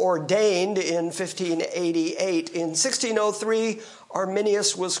was ordained in 1588. In 1603,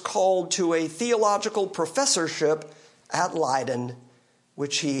 Arminius was called to a theological professorship at Leiden,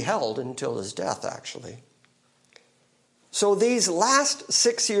 which he held until his death, actually. So these last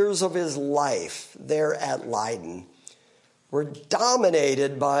 6 years of his life there at Leiden were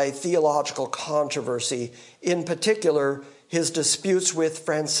dominated by theological controversy, in particular his disputes with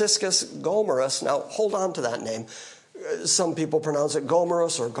Franciscus Gomarus. Now, hold on to that name. Some people pronounce it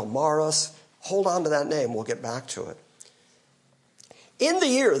Gomarus or Gomarus. Hold on to that name. We'll get back to it. In the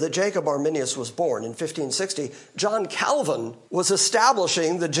year that Jacob Arminius was born, in 1560, John Calvin was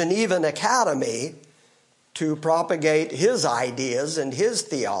establishing the Genevan Academy to propagate his ideas and his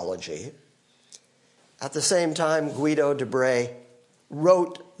theology. At the same time, Guido de Brès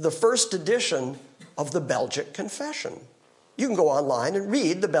wrote the first edition of the Belgic Confession. You can go online and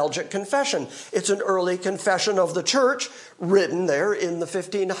read the Belgic Confession. It's an early confession of the church written there in the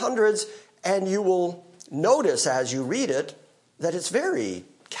 1500s, and you will notice as you read it that it's very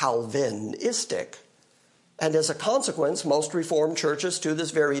Calvinistic. And as a consequence, most Reformed churches to this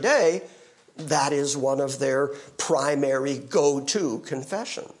very day, that is one of their primary go-to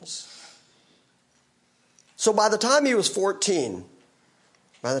confessions. So by the time he was 14,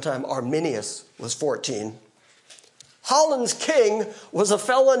 by the time Arminius was 14, Holland's king was a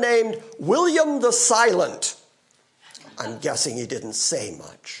fellow named William the Silent. I'm guessing he didn't say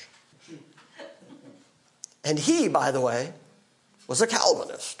much. And he, by the way, was a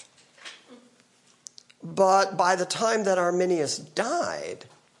Calvinist. But by the time that Arminius died,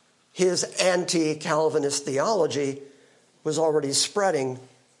 his anti-Calvinist theology was already spreading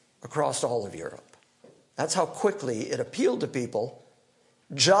across all of Europe. That's how quickly it appealed to people.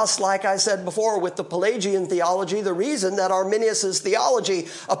 Just like I said before with the Pelagian theology, the reason that Arminius' theology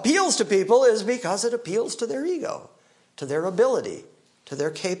appeals to people is because it appeals to their ego, to their ability, to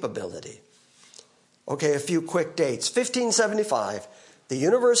their capability. Okay, a few quick dates. 1575, the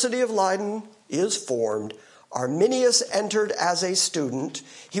University of Leiden is formed. Arminius entered as a student.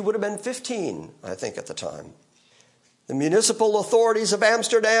 He would have been 15, I think, at the time. The municipal authorities of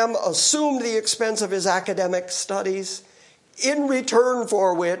Amsterdam assumed the expense of his academic studies, in return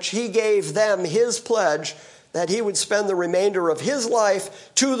for which he gave them his pledge that he would spend the remainder of his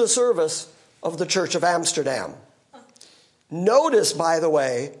life to the service of the Church of Amsterdam. Notice, by the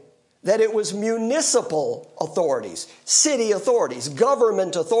way, that it was municipal authorities, city authorities,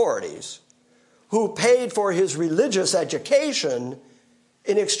 government authorities, who paid for his religious education,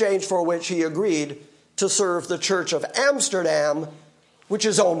 in exchange for which he agreed to serve the Church of Amsterdam, which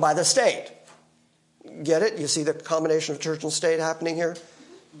is owned by the state. Get it? You see the combination of church and state happening here?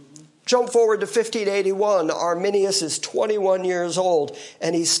 Jump forward to 1581. Arminius is 21 years old,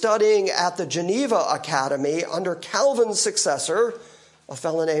 and he's studying at the Geneva Academy under Calvin's successor, a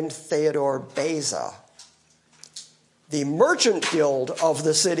fellow named Theodore Beza. The Merchant Guild of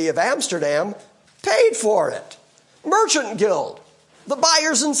the city of Amsterdam paid for it. Merchant Guild, the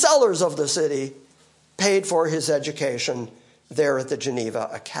buyers and sellers of the city, paid for his education there at the Geneva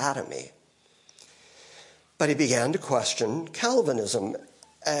Academy. But he began to question Calvinism.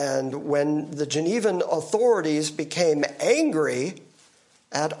 And when the Genevan authorities became angry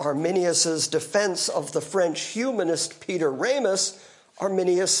at Arminius' defense of the French humanist Peter Ramus,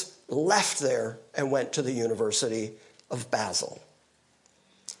 Arminius left there and went to the University of Basel.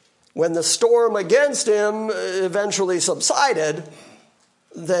 When the storm against him eventually subsided,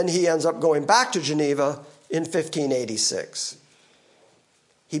 then he ends up going back to Geneva in 1586.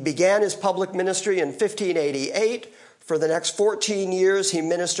 He began his public ministry in 1588. For the next 14 years, he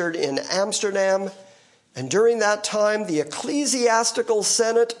ministered in Amsterdam. And during that time, the Ecclesiastical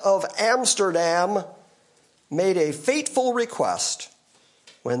Senate of Amsterdam made a fateful request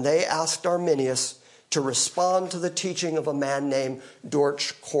when they asked Arminius to respond to the teaching of a man named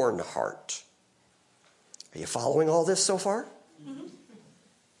Dorch Kornhart. Are you following all this so far? Mm-hmm.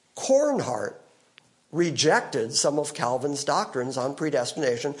 Kornhart rejected some of Calvin's doctrines on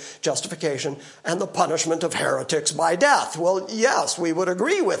predestination, justification, and the punishment of heretics by death. Well, yes, we would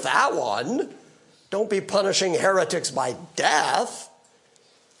agree with that one. Don't be punishing heretics by death.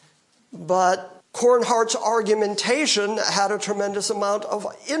 But Kornhart's argumentation had a tremendous amount of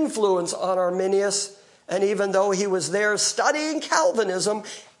influence on Arminius, and even though he was there studying Calvinism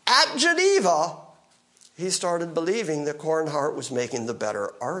at Geneva, he started believing that Kornhart was making the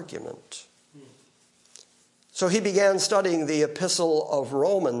better argument. So he began studying the Epistle of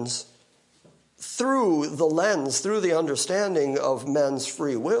Romans through the lens, through the understanding of men's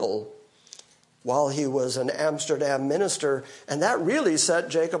free will while he was an Amsterdam minister, and that really set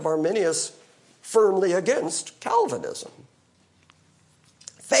Jacob Arminius firmly against Calvinism.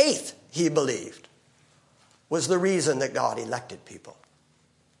 Faith, he believed, was the reason that God elected people.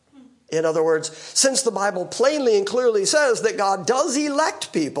 In other words, since the Bible plainly and clearly says that God does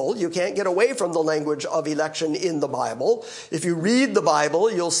elect people, you can't get away from the language of election in the Bible. If you read the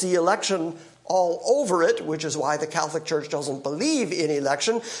Bible, you'll see election all over it, which is why the Catholic Church doesn't believe in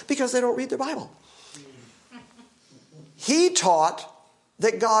election, because they don't read their Bible. He taught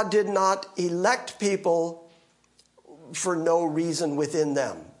that God did not elect people for no reason within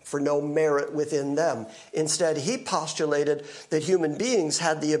them, for no merit within them. Instead, he postulated that human beings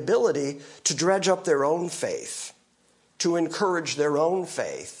had the ability to dredge up their own faith, to encourage their own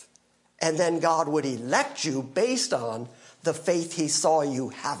faith, and then God would elect you based on the faith he saw you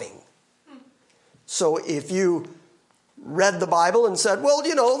having. So if you read the Bible and said, well,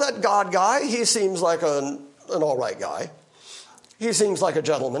 you know, that God guy, he seems like an all right guy. He seems like a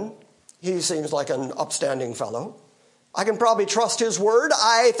gentleman. He seems like an upstanding fellow. I can probably trust his word.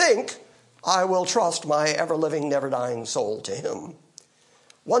 I think I will trust my ever-living, never-dying soul to him.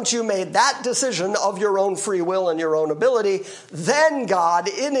 Once you made that decision of your own free will and your own ability, then God,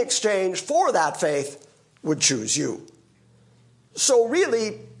 in exchange for that faith, would choose you. So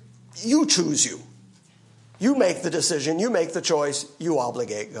really, you choose you. You make the decision, you make the choice, you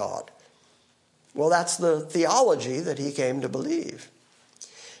obligate God. Well, that's the theology that he came to believe.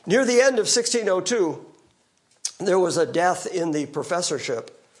 Near the end of 1602, there was a death in the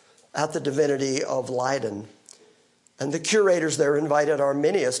professorship at the Divinity of Leiden. And the curators there invited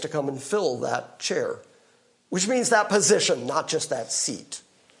Arminius to come and fill that chair, which means that position, not just that seat.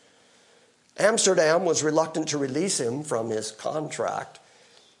 Amsterdam was reluctant to release him from his contract.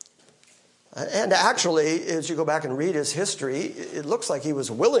 And actually, as you go back and read his history, it looks like he was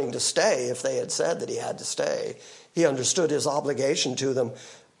willing to stay if they had said that he had to stay. He understood his obligation to them.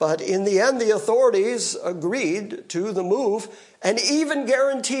 But in the end, the authorities agreed to the move and even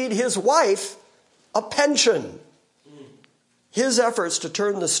guaranteed his wife a pension. His efforts to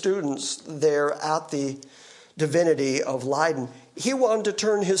turn the students there at the Divinity of Leiden, he wanted to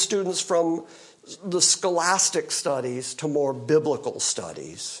turn his students from the scholastic studies to more biblical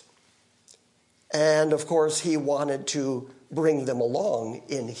studies. And of course, he wanted to bring them along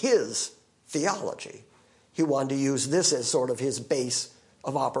in his theology. He wanted to use this as sort of his base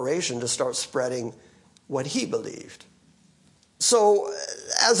of operation to start spreading what he believed. So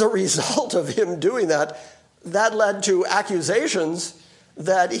as a result of him doing that, that led to accusations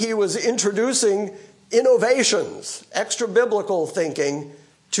that he was introducing innovations, extra-biblical thinking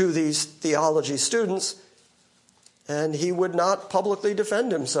to these theology students, and he would not publicly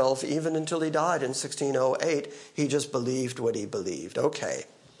defend himself even until he died in 1608. He just believed what he believed. Okay.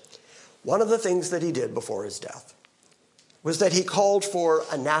 One of the things that he did before his death was that he called for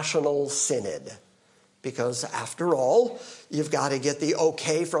a national synod, because after all, you've got to get the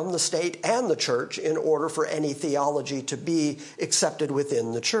okay from the state and the church in order for any theology to be accepted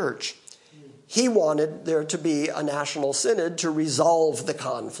within the church. He wanted there to be a national synod to resolve the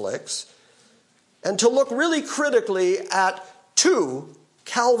conflicts and to look really critically at two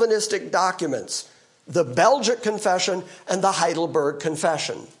Calvinistic documents, the Belgic Confession and the Heidelberg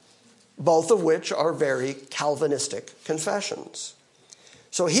Confession, both of which are very Calvinistic confessions.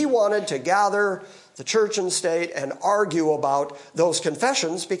 So he wanted to gather the church and state and argue about those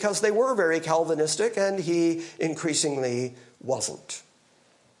confessions because they were very Calvinistic and he increasingly wasn't.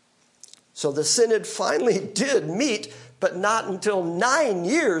 So the synod finally did meet, but not until 9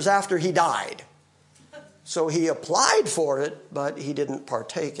 years after he died. So he applied for it, but he didn't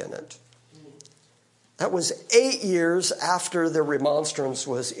partake in it. That was 8 years after the remonstrance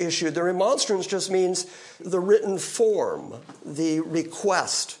was issued. The remonstrance just means the written form, the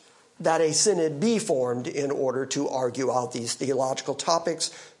request that a synod be formed in order to argue out these theological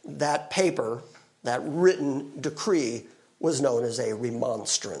topics. That paper, that written decree, was known as a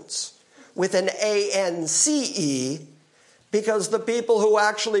remonstrance, with an A-N-C-E, because the people who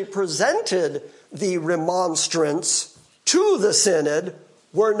actually presented the remonstrance to the synod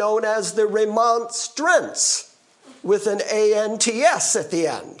were known as the remonstrants, with an A-N-T-S at the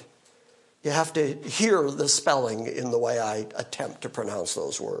end. You have to hear the spelling in the way I attempt to pronounce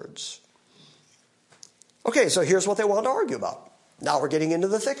those words. Okay, so here's what they want to argue about. Now we're getting into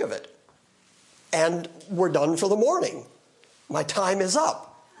the thick of it. And we're done for the morning. My time is up.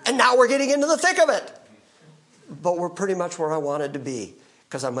 And now we're getting into the thick of it. But we're pretty much where I wanted to be,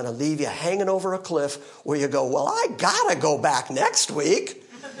 because I'm going to leave you hanging over a cliff where you go, well, I got to go back next week.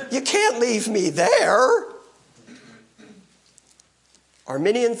 You can't leave me there.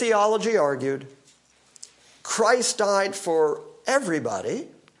 Arminian theology argued Christ died for everybody,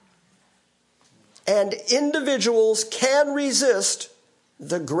 and individuals can resist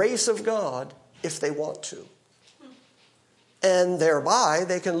the grace of God if they want to. And thereby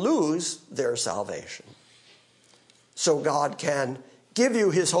they can lose their salvation. So God can give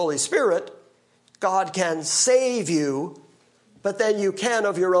you his Holy Spirit, God can save you, but then you can,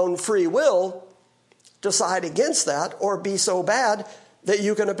 of your own free will, decide against that or be so bad that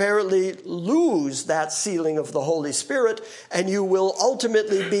you can apparently lose that sealing of the Holy Spirit, and you will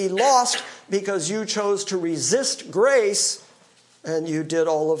ultimately be lost because you chose to resist grace, and you did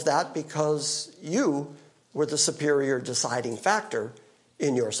all of that because you were the superior deciding factor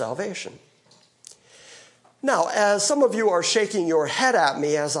in your salvation. Now, as some of you are shaking your head at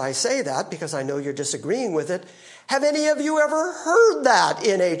me as I say that, because I know you're disagreeing with it, have any of you ever heard that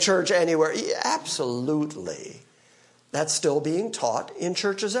in a church anywhere? Absolutely. That's still being taught in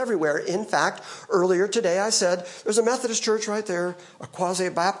churches everywhere. In fact, earlier today I said, there's a Methodist church right there, a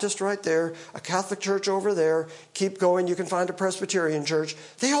quasi-Baptist right there, a Catholic church over there. Keep going, you can find a Presbyterian church.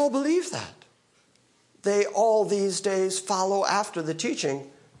 They all believe that. They all these days follow after the teaching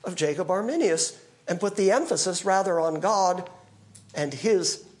of Jacob Arminius and put the emphasis rather on God and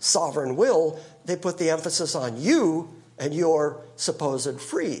his sovereign will. They put the emphasis on you and your supposed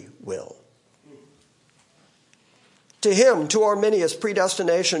free will. To him, to Arminius,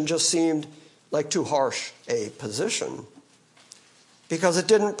 predestination just seemed like too harsh a position because it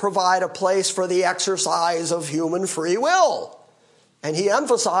didn't provide a place for the exercise of human free will. And he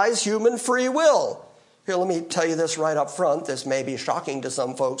emphasized human free will. Here, let me tell you this right up front. This may be shocking to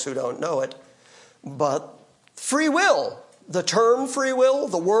some folks who don't know it. But free will, the term free will,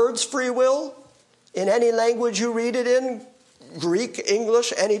 the words free will, in any language you read it in, Greek,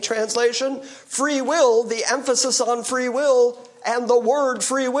 English, any translation. Free will, the emphasis on free will and the word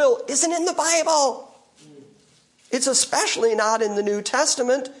free will isn't in the Bible. It's especially not in the New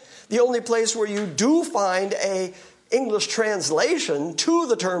Testament. The only place where you do find a English translation to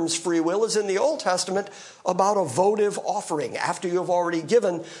the terms free will is in the Old Testament about a votive offering. After you've already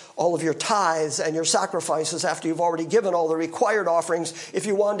given all of your tithes and your sacrifices, after you've already given all the required offerings, if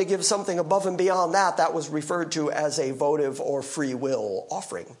you wanted to give something above and beyond that, that was referred to as a votive or free will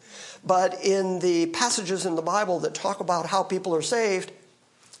offering. But in the passages in the Bible that talk about how people are saved,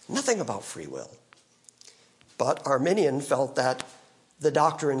 nothing about free will. But Arminian felt that the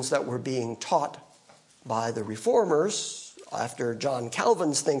doctrines that were being taught by the reformers, after John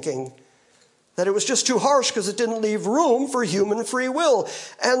Calvin's thinking, that it was just too harsh because it didn't leave room for human free will.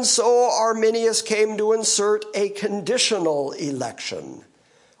 And so Arminius came to insert a conditional election,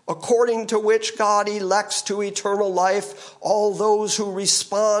 according to which God elects to eternal life all those who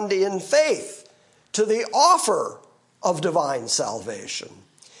respond in faith to the offer of divine salvation.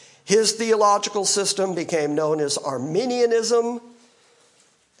 His theological system became known as Arminianism,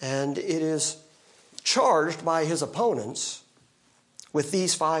 and it is charged by his opponents with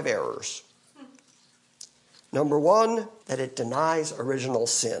these 5 errors. Number 1, that it denies original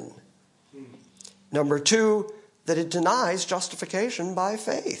sin. Number 2, that it denies justification by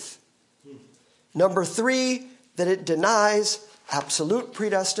faith. Number 3, that it denies absolute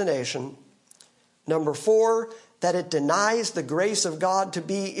predestination. Number 4, that it denies the grace of God to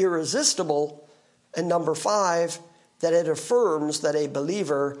be irresistible. And number 5, that it affirms that a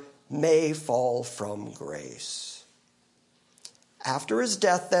believer may fall from grace. After his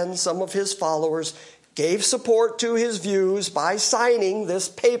death, then, some of his followers gave support to his views by signing this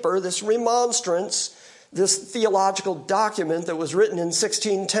paper, this remonstrance, this theological document that was written in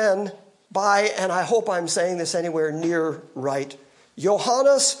 1610 by, and I hope I'm saying this anywhere near right,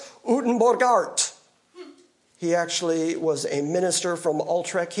 Johannes Utenborgaert. He actually was a minister from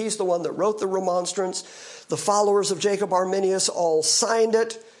Utrecht. He's the one that wrote the remonstrance. The followers of Jacob Arminius all signed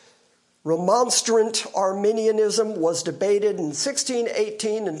it. Remonstrant Arminianism was debated in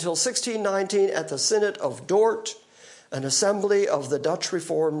 1618 until 1619 at the Synod of Dort, an assembly of the Dutch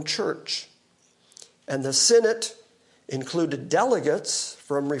Reformed Church. And the Synod included delegates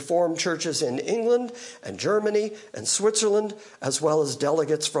from Reformed churches in England and Germany and Switzerland, as well as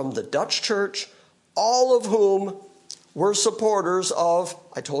delegates from the Dutch Church, all of whom were supporters of,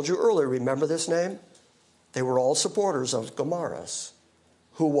 I told you earlier, remember this name? They were all supporters of Gomarus,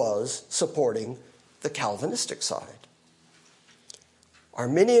 who was supporting the Calvinistic side.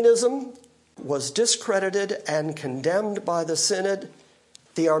 Arminianism was discredited and condemned by the Synod.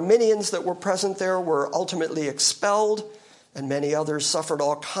 The Arminians that were present there were ultimately expelled, and many others suffered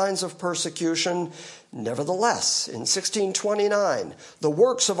all kinds of persecution. Nevertheless, in 1629, the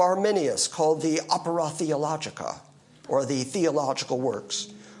works of Arminius, called the Opera Theologica, or the Theological Works,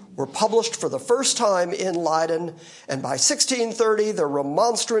 were published for the first time in Leiden, and by 1630, the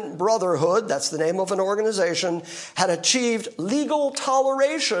Remonstrant Brotherhood, that's the name of an organization, had achieved legal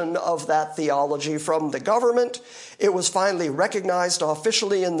toleration of that theology from the government. It was finally recognized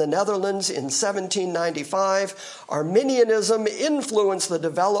officially in the Netherlands in 1795. Arminianism influenced the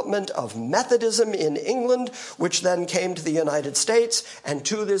development of Methodism in England, which then came to the United States, and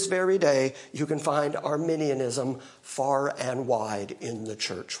to this very day, you can find Arminianism far and wide in the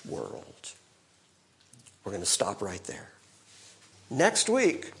church world. We're going to stop right there. Next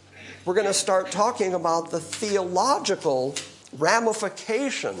week, we're going to start talking about the theological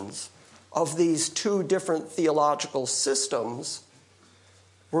ramifications of these 2 different theological systems.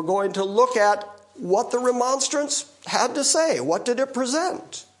 We're going to look at what the remonstrance had to say. What did it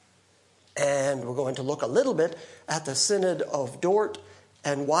present? And we're going to look a little bit at the Synod of Dort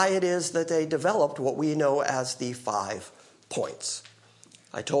and why it is that they developed what we know as the 5 points.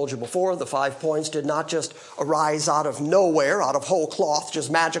 I told you before, the 5 points did not just arise out of nowhere, out of whole cloth, just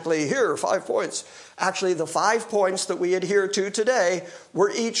magically, here, 5 points. Actually, the 5 points that we adhere to today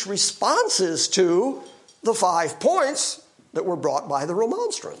were each responses to the 5 points that were brought by the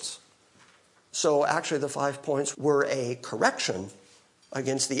remonstrance. So actually, the 5 points were a correction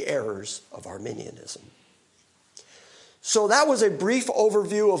against the errors of Arminianism. So that was a brief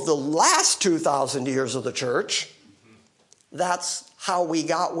overview of the last 2,000 years of the church. That's how we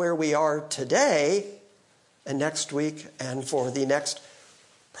got where we are today. And next week, and for the next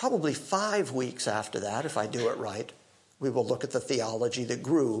probably 5 weeks after that, if I do it right, we will look at the theology that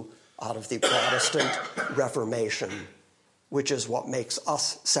grew out of the Protestant Reformation, which is what makes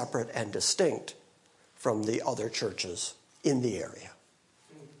us separate and distinct from the other churches in the area.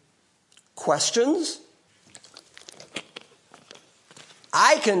 Questions?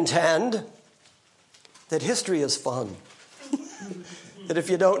 I contend that history is fun. That if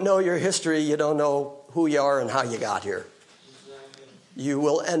you don't know your history, you don't know who you are and how you got here. You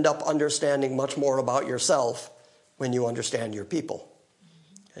will end up understanding much more about yourself when you understand your people.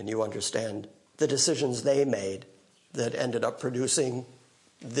 And you understand the decisions they made that ended up producing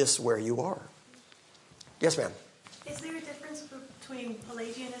this where you are. Yes, ma'am? Is there a difference between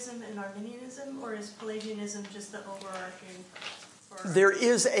Pelagianism and Arminianism, or is Pelagianism just the overarching? There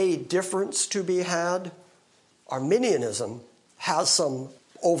is a difference to be had. Arminianism has some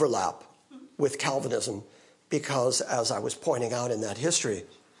overlap with Calvinism because, as I was pointing out in that history,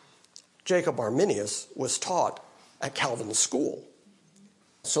 Jacob Arminius was taught at Calvin's school.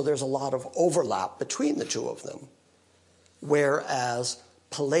 So there's a lot of overlap between the two of them, whereas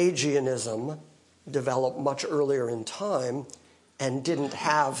Pelagianism developed much earlier in time and didn't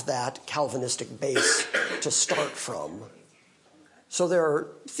have that Calvinistic base to start from. So there are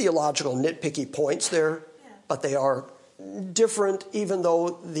theological nitpicky points there, but they are different, even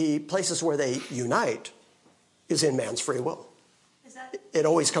though the places where they unite is in man's free will. It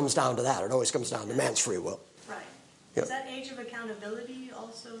always comes down to that. It always comes down to man's free will. Right. Yeah. Is that age of accountability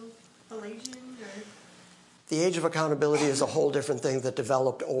also Pelagian? Or? The age of accountability is a whole different thing that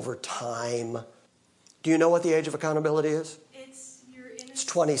developed over time. Do you know what the age of accountability is? It's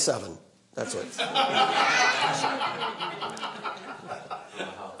 27. That's it.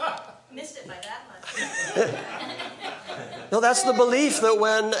 Missed it by that much. No, that's the belief that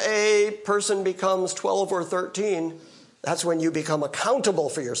when a person becomes 12 or 13, that's when you become accountable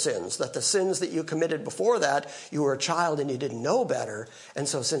for your sins, that the sins that you committed before that, you were a child and you didn't know better, and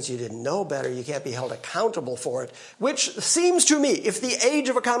so since you didn't know better, you can't be held accountable for it, which seems to me, if the age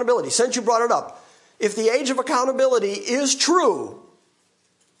of accountability, since you brought it up, if the age of accountability is true,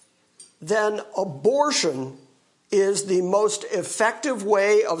 then abortion is the most effective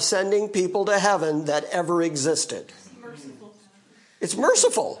way of sending people to heaven that ever existed. Merciful. It's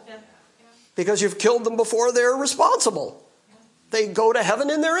merciful. Yeah. Because you've killed them before they're responsible. They go to heaven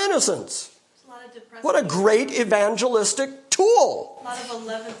in their innocence. What a great evangelistic tool. A lot of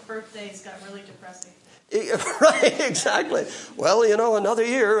 11th birthdays got really depressing. Right, exactly. Well, another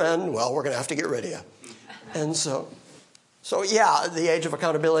year, and, well, we're going to have to get rid of you. And so yeah, the age of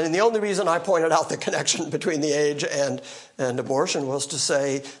accountability. And the only reason I pointed out the connection between the age and abortion was to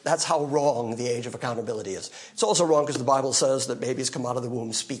say that's how wrong the age of accountability is. It's also wrong because the Bible says that babies come out of the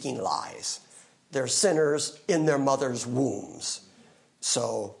womb speaking lies. They're sinners in their mother's wombs.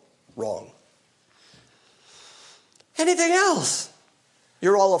 So, wrong. Anything else?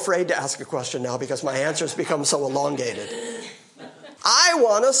 You're all afraid to ask a question now because my answers become so elongated. I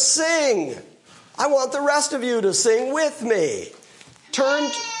want to sing. I want the rest of you to sing with me.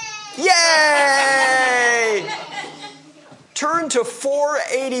 Yay! Turn to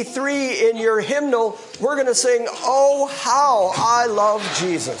 483 in your hymnal. We're going to sing, Oh, How I Love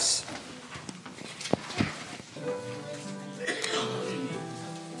Jesus.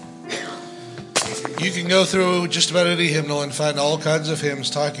 You can go through just about any hymnal and find all kinds of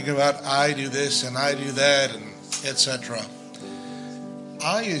hymns talking about I do this and I do that and etc.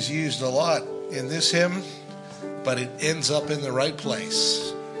 I is used a lot in this hymn, but it ends up in the right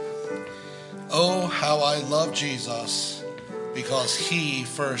place. Oh, how I love Jesus, because he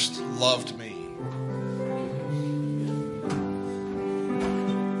first loved me.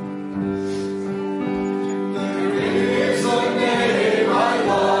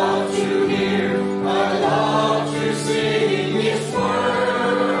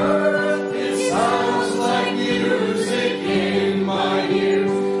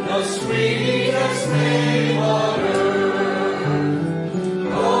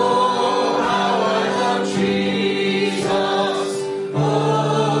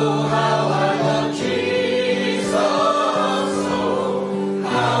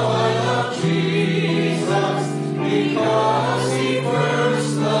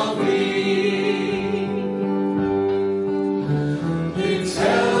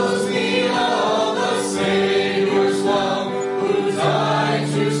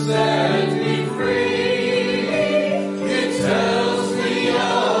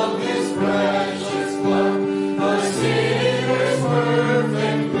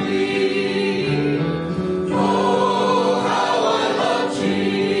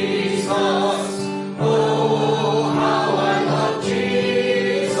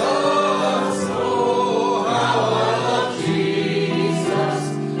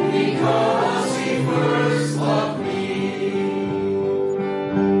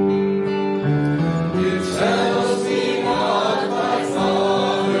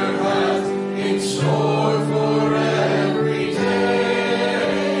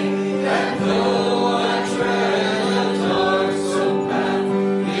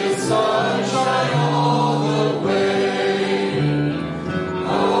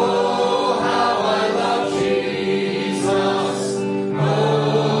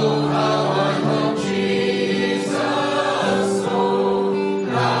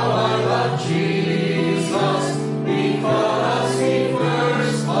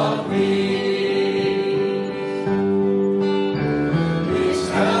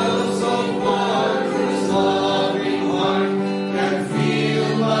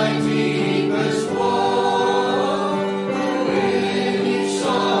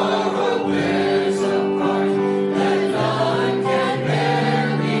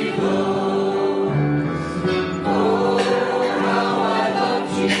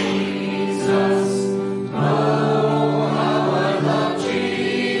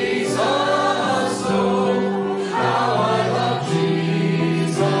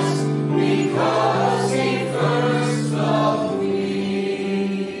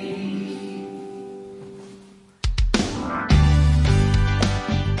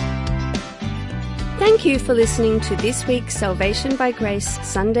 Thank you for listening to this week's Salvation by Grace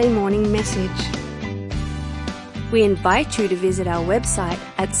Sunday morning message. We invite you to visit our website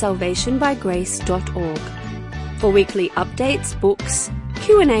at salvationbygrace.org for weekly updates, books,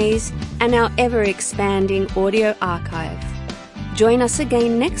 Q&As, and our ever-expanding audio archive. Join us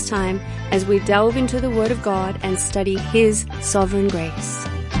again next time as we delve into the Word of God and study His sovereign grace.